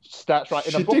 Starts right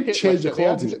in a She bucket. did change left her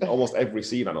at the clothes end. in almost every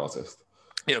scene, I noticed.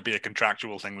 It'll be a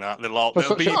contractual thing, that. For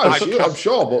such a- I'm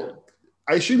sure, but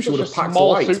I assume she Such would a have packed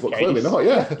small light, but suitcase. clearly not,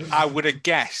 yeah. I would have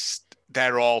guessed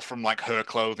they're all from like her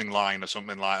clothing line or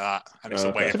something like that. And it's a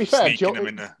way Okay. of To be fair, sneaking them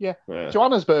in there. yeah, Yeah.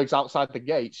 Johannesburg's outside the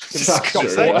gates. You can That's shop true,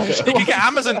 for yeah. whatever You can get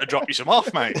Amazon to drop you some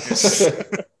off, mate.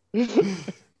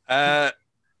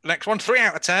 Next one, 3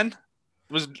 out of 10.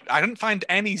 I didn't find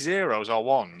any zeros or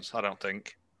ones, I don't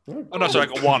think. Oh, no, sorry,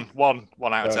 I got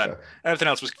one out of 10. Okay. Everything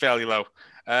else was fairly low.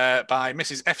 By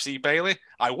Mrs. F.C. Bailey,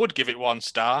 I would give it 1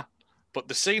 star, but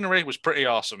the scenery was pretty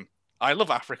awesome. I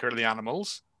love Africa and the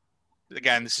animals.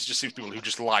 Again, this is just seems people who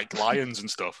just like lions and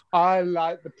stuff. I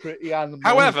like the pretty animals.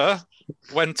 However,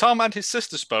 when Tom and his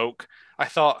sister spoke, I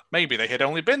thought maybe they had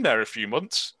only been there a few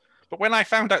months. But when I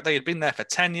found out they had been there for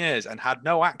 10 years and had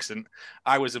no accent,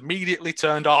 I was immediately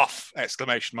turned off! !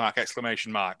 Exclamation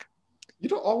mark. You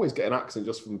don't always get an accent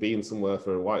just from being somewhere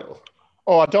for a while.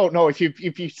 Oh, I don't know. If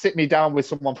you sit me down with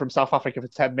someone from South Africa for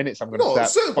 10 minutes, I'm going to No, start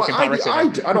so, but fucking I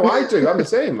embarrassing. know I do. I'm the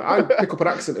same. I pick up an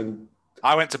accent and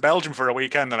I went to Belgium for a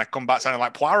weekend and I come back sounding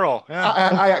like Poirot. Yeah.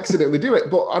 I accidentally do it.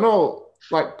 But I know,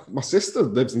 like, my sister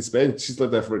lives in Spain. She's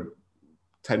lived there for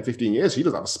 10, 15 years. She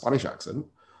doesn't have a Spanish accent.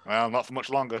 Well, not for much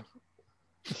longer.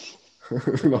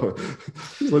 No,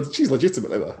 she's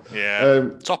legitimately there.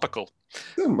 Yeah. Topical.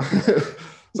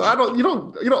 So you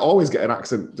don't always get an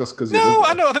accent just because. No,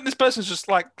 I know. I think this person's just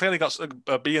like clearly got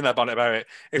a bee in their bonnet about it.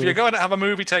 If you're going to have a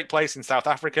movie take place in South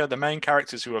Africa, the main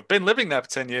characters who have been living there for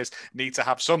 10 years need to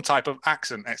have some type of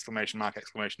accent! Exclamation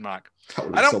mark!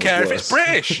 I don't care if it's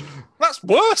British. That's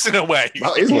worse in a way.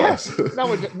 That is worse.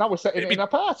 Now we're setting it in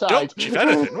apartheid. Dutch, if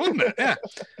anything, wouldn't it?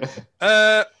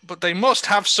 Yeah. But they must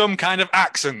have some kind of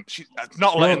accent. She's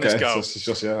not letting this go. So it's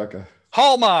just okay.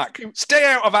 Hallmark, stay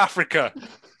out of Africa.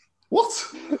 What?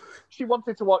 She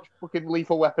wanted to watch fucking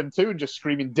Lethal Weapon 2 and just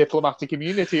screaming diplomatic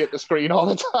immunity at the screen all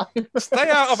the time. Stay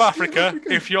out of Africa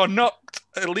if you're not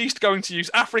at least going to use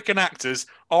African actors,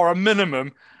 or a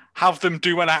minimum, have them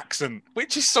do an accent,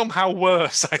 which is somehow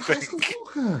worse, I think.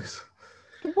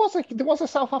 There was a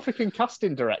South African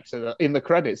casting director in the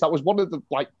credits. That was one of the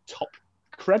top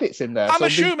credits in there. I'm So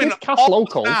assuming they cast all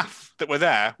locals. the staff that were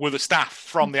there were the staff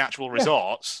from the actual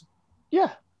resorts.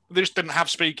 Yeah, They just didn't have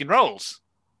speaking roles.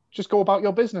 just go about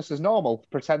your business as normal.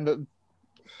 Pretend that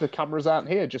the cameras aren't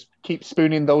here. Just keep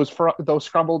spooning those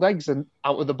scrambled eggs and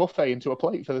out of the buffet into a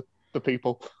plate for the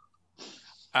people.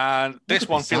 And this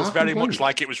one feels bizarre very much complaint.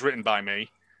 like it was written by me.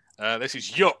 This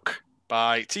is Yuck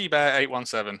by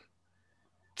T-Bear817.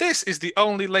 This is the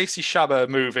only Lacey Chabert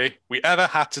movie we ever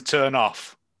had to turn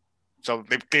off. So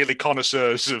they're clearly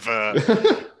connoisseurs of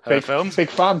her films. Big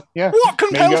fan, yeah. What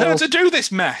compelled Mean her Girls. to do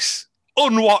this mess?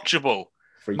 Unwatchable.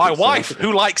 My wife,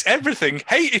 who likes everything,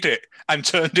 hated it and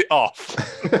turned it off.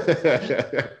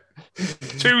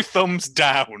 2 thumbs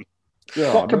down.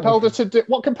 Yeah, What compelled her to do?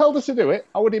 What compelled her to do it?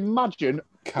 I would imagine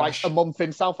Cash. like a month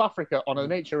in South Africa on a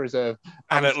nature reserve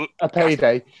And and a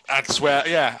payday. I'd swear,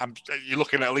 yeah, you're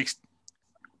looking at least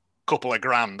a couple of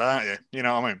grand, aren't you? You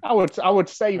know what I mean? I would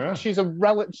say Yeah. she's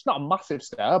she's not a massive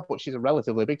star, but she's a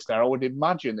relatively big star. I would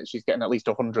imagine that she's getting at least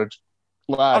 100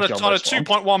 On large a on this one.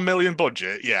 2.1 million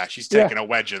budget, yeah, she's taking a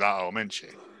wedge of that home, isn't she?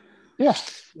 Yeah.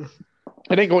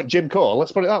 It ain't going Jim Cole,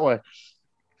 let's put it that way.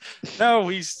 No,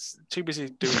 he's too busy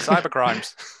doing cyber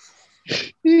crimes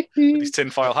with his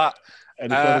tinfoil hat.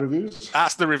 Any further reviews?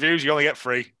 That's the reviews. You only get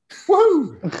 3.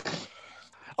 Woo!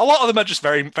 A lot of them are just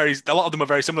very, very. A lot of them are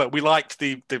very similar. We liked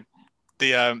the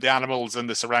animals and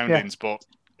the surroundings, but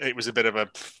it was a bit of a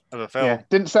film. Yeah.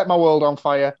 Didn't set my world on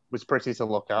fire. Was pretty to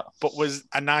look at. But was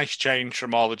a nice change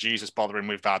from all the Jesus bothering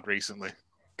we've had recently.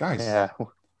 Guys, Yeah.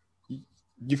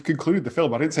 you've concluded the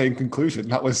film. I didn't say in conclusion.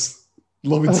 That was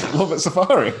Love at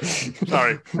Safari.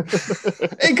 Sorry.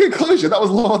 In conclusion, that was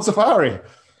Love on Safari.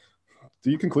 Do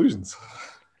your conclusions.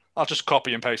 I'll just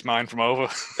copy and paste mine from over.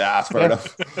 That's fair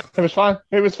enough. It was fine.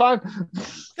 It was fine.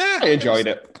 Yeah, I enjoyed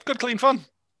it. Good, clean fun.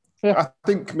 I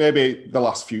think maybe the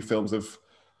last few films have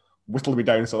whittled me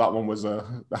down, so that one was the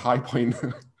high point.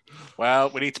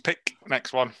 Well, we need to pick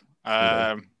next one.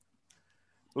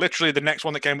 Literally, the next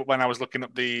one that came up when I was looking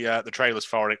up the trailers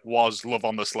for it was Love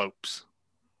on the Slopes.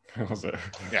 Was it?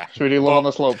 Yeah. Should we do Love on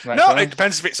the Slopes next No, time? it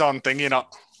depends if it's on thing. You're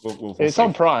not. We'll It's see.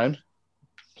 on Prime.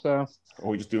 So Or are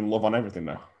we just doing Love on everything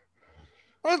now?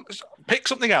 Well, pick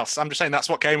something else. I'm just saying that's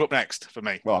what came up next for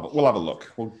me. We'll have a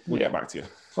look. We'll get back to you.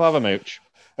 we'll have a mooch.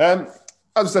 As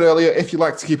I said earlier, if you'd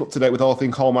like to keep up to date with all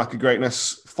things Hallmark of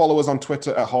Greatness, follow us on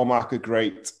Twitter at Hallmark of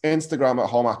Great, Instagram at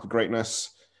Hallmark of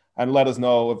Greatness, and let us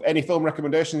know of any film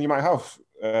recommendations you might have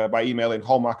by emailing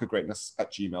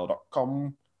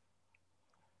hallmarkofgreatness@gmail.com.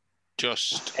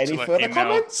 Just Any to let further you know-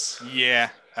 comments? Yeah,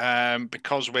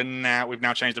 because we've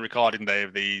now changed the recording day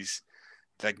of these.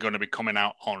 They're going to be coming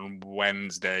out on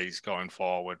Wednesdays going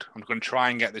forward. I'm going to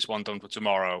try and get this one done for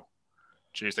tomorrow,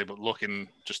 Tuesday, but looking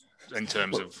just in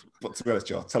terms of... But to be honest,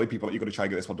 Joe, telling people that you're going to try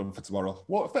and get this one done for tomorrow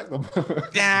won't affect them.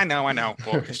 Yeah, I know,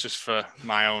 but it's just for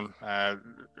my own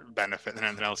benefit than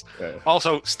anything else. Yeah.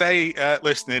 Also, stay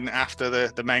listening after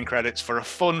the main credits for a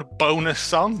fun bonus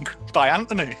song by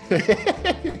Anthony.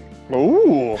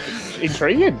 Ooh,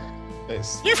 intriguing.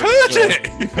 You've heard it!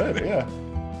 You've heard it, yeah.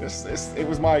 It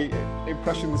was my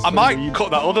impressions. I from might the-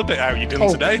 cut that other bit out you done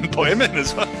today and put him in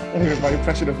as well. It was my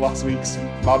impression of last week's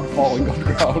man falling on the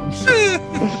ground.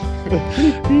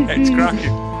 It's cracking.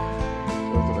 It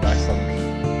was a nice song.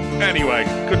 Anyway,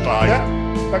 goodbye. Yeah.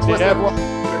 Thanks for listening, Yeah. everyone.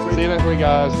 Next week. See you next week,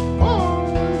 guys. Bye.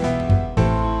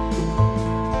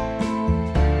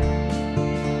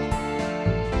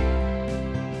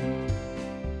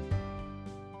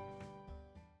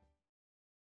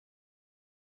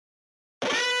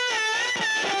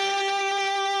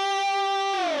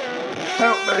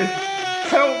 Help me!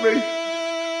 Help me!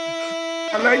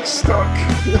 My leg's stuck!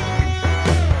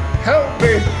 Help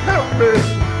me! Help me!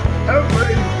 Help me!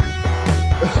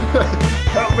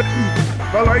 Help me!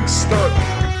 My leg's stuck!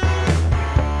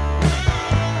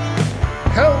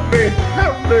 Help me!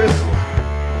 Help me!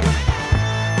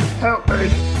 Help me!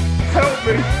 Help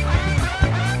me!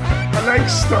 My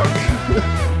leg's stuck!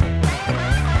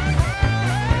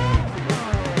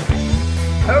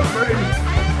 Help me!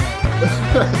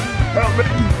 Help me!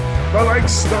 My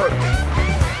leg's stuck!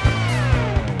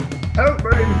 Help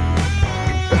me!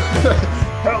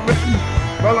 Help me!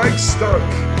 My leg's stuck!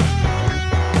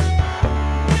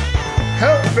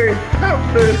 Help me! Help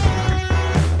me!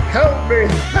 Help me!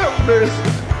 Help me!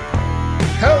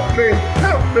 Help me!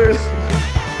 Help me!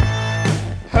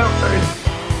 Help me!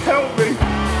 Help me!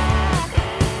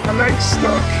 My leg's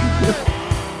stuck!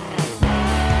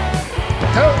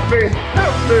 Help me!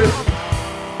 Help me!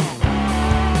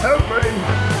 Help me!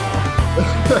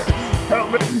 Help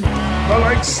me! My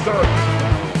leg's stuck!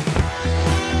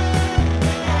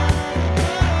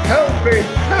 Help me!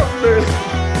 Help me!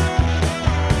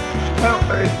 Help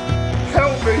me!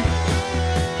 Help me!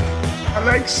 My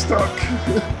leg's stuck!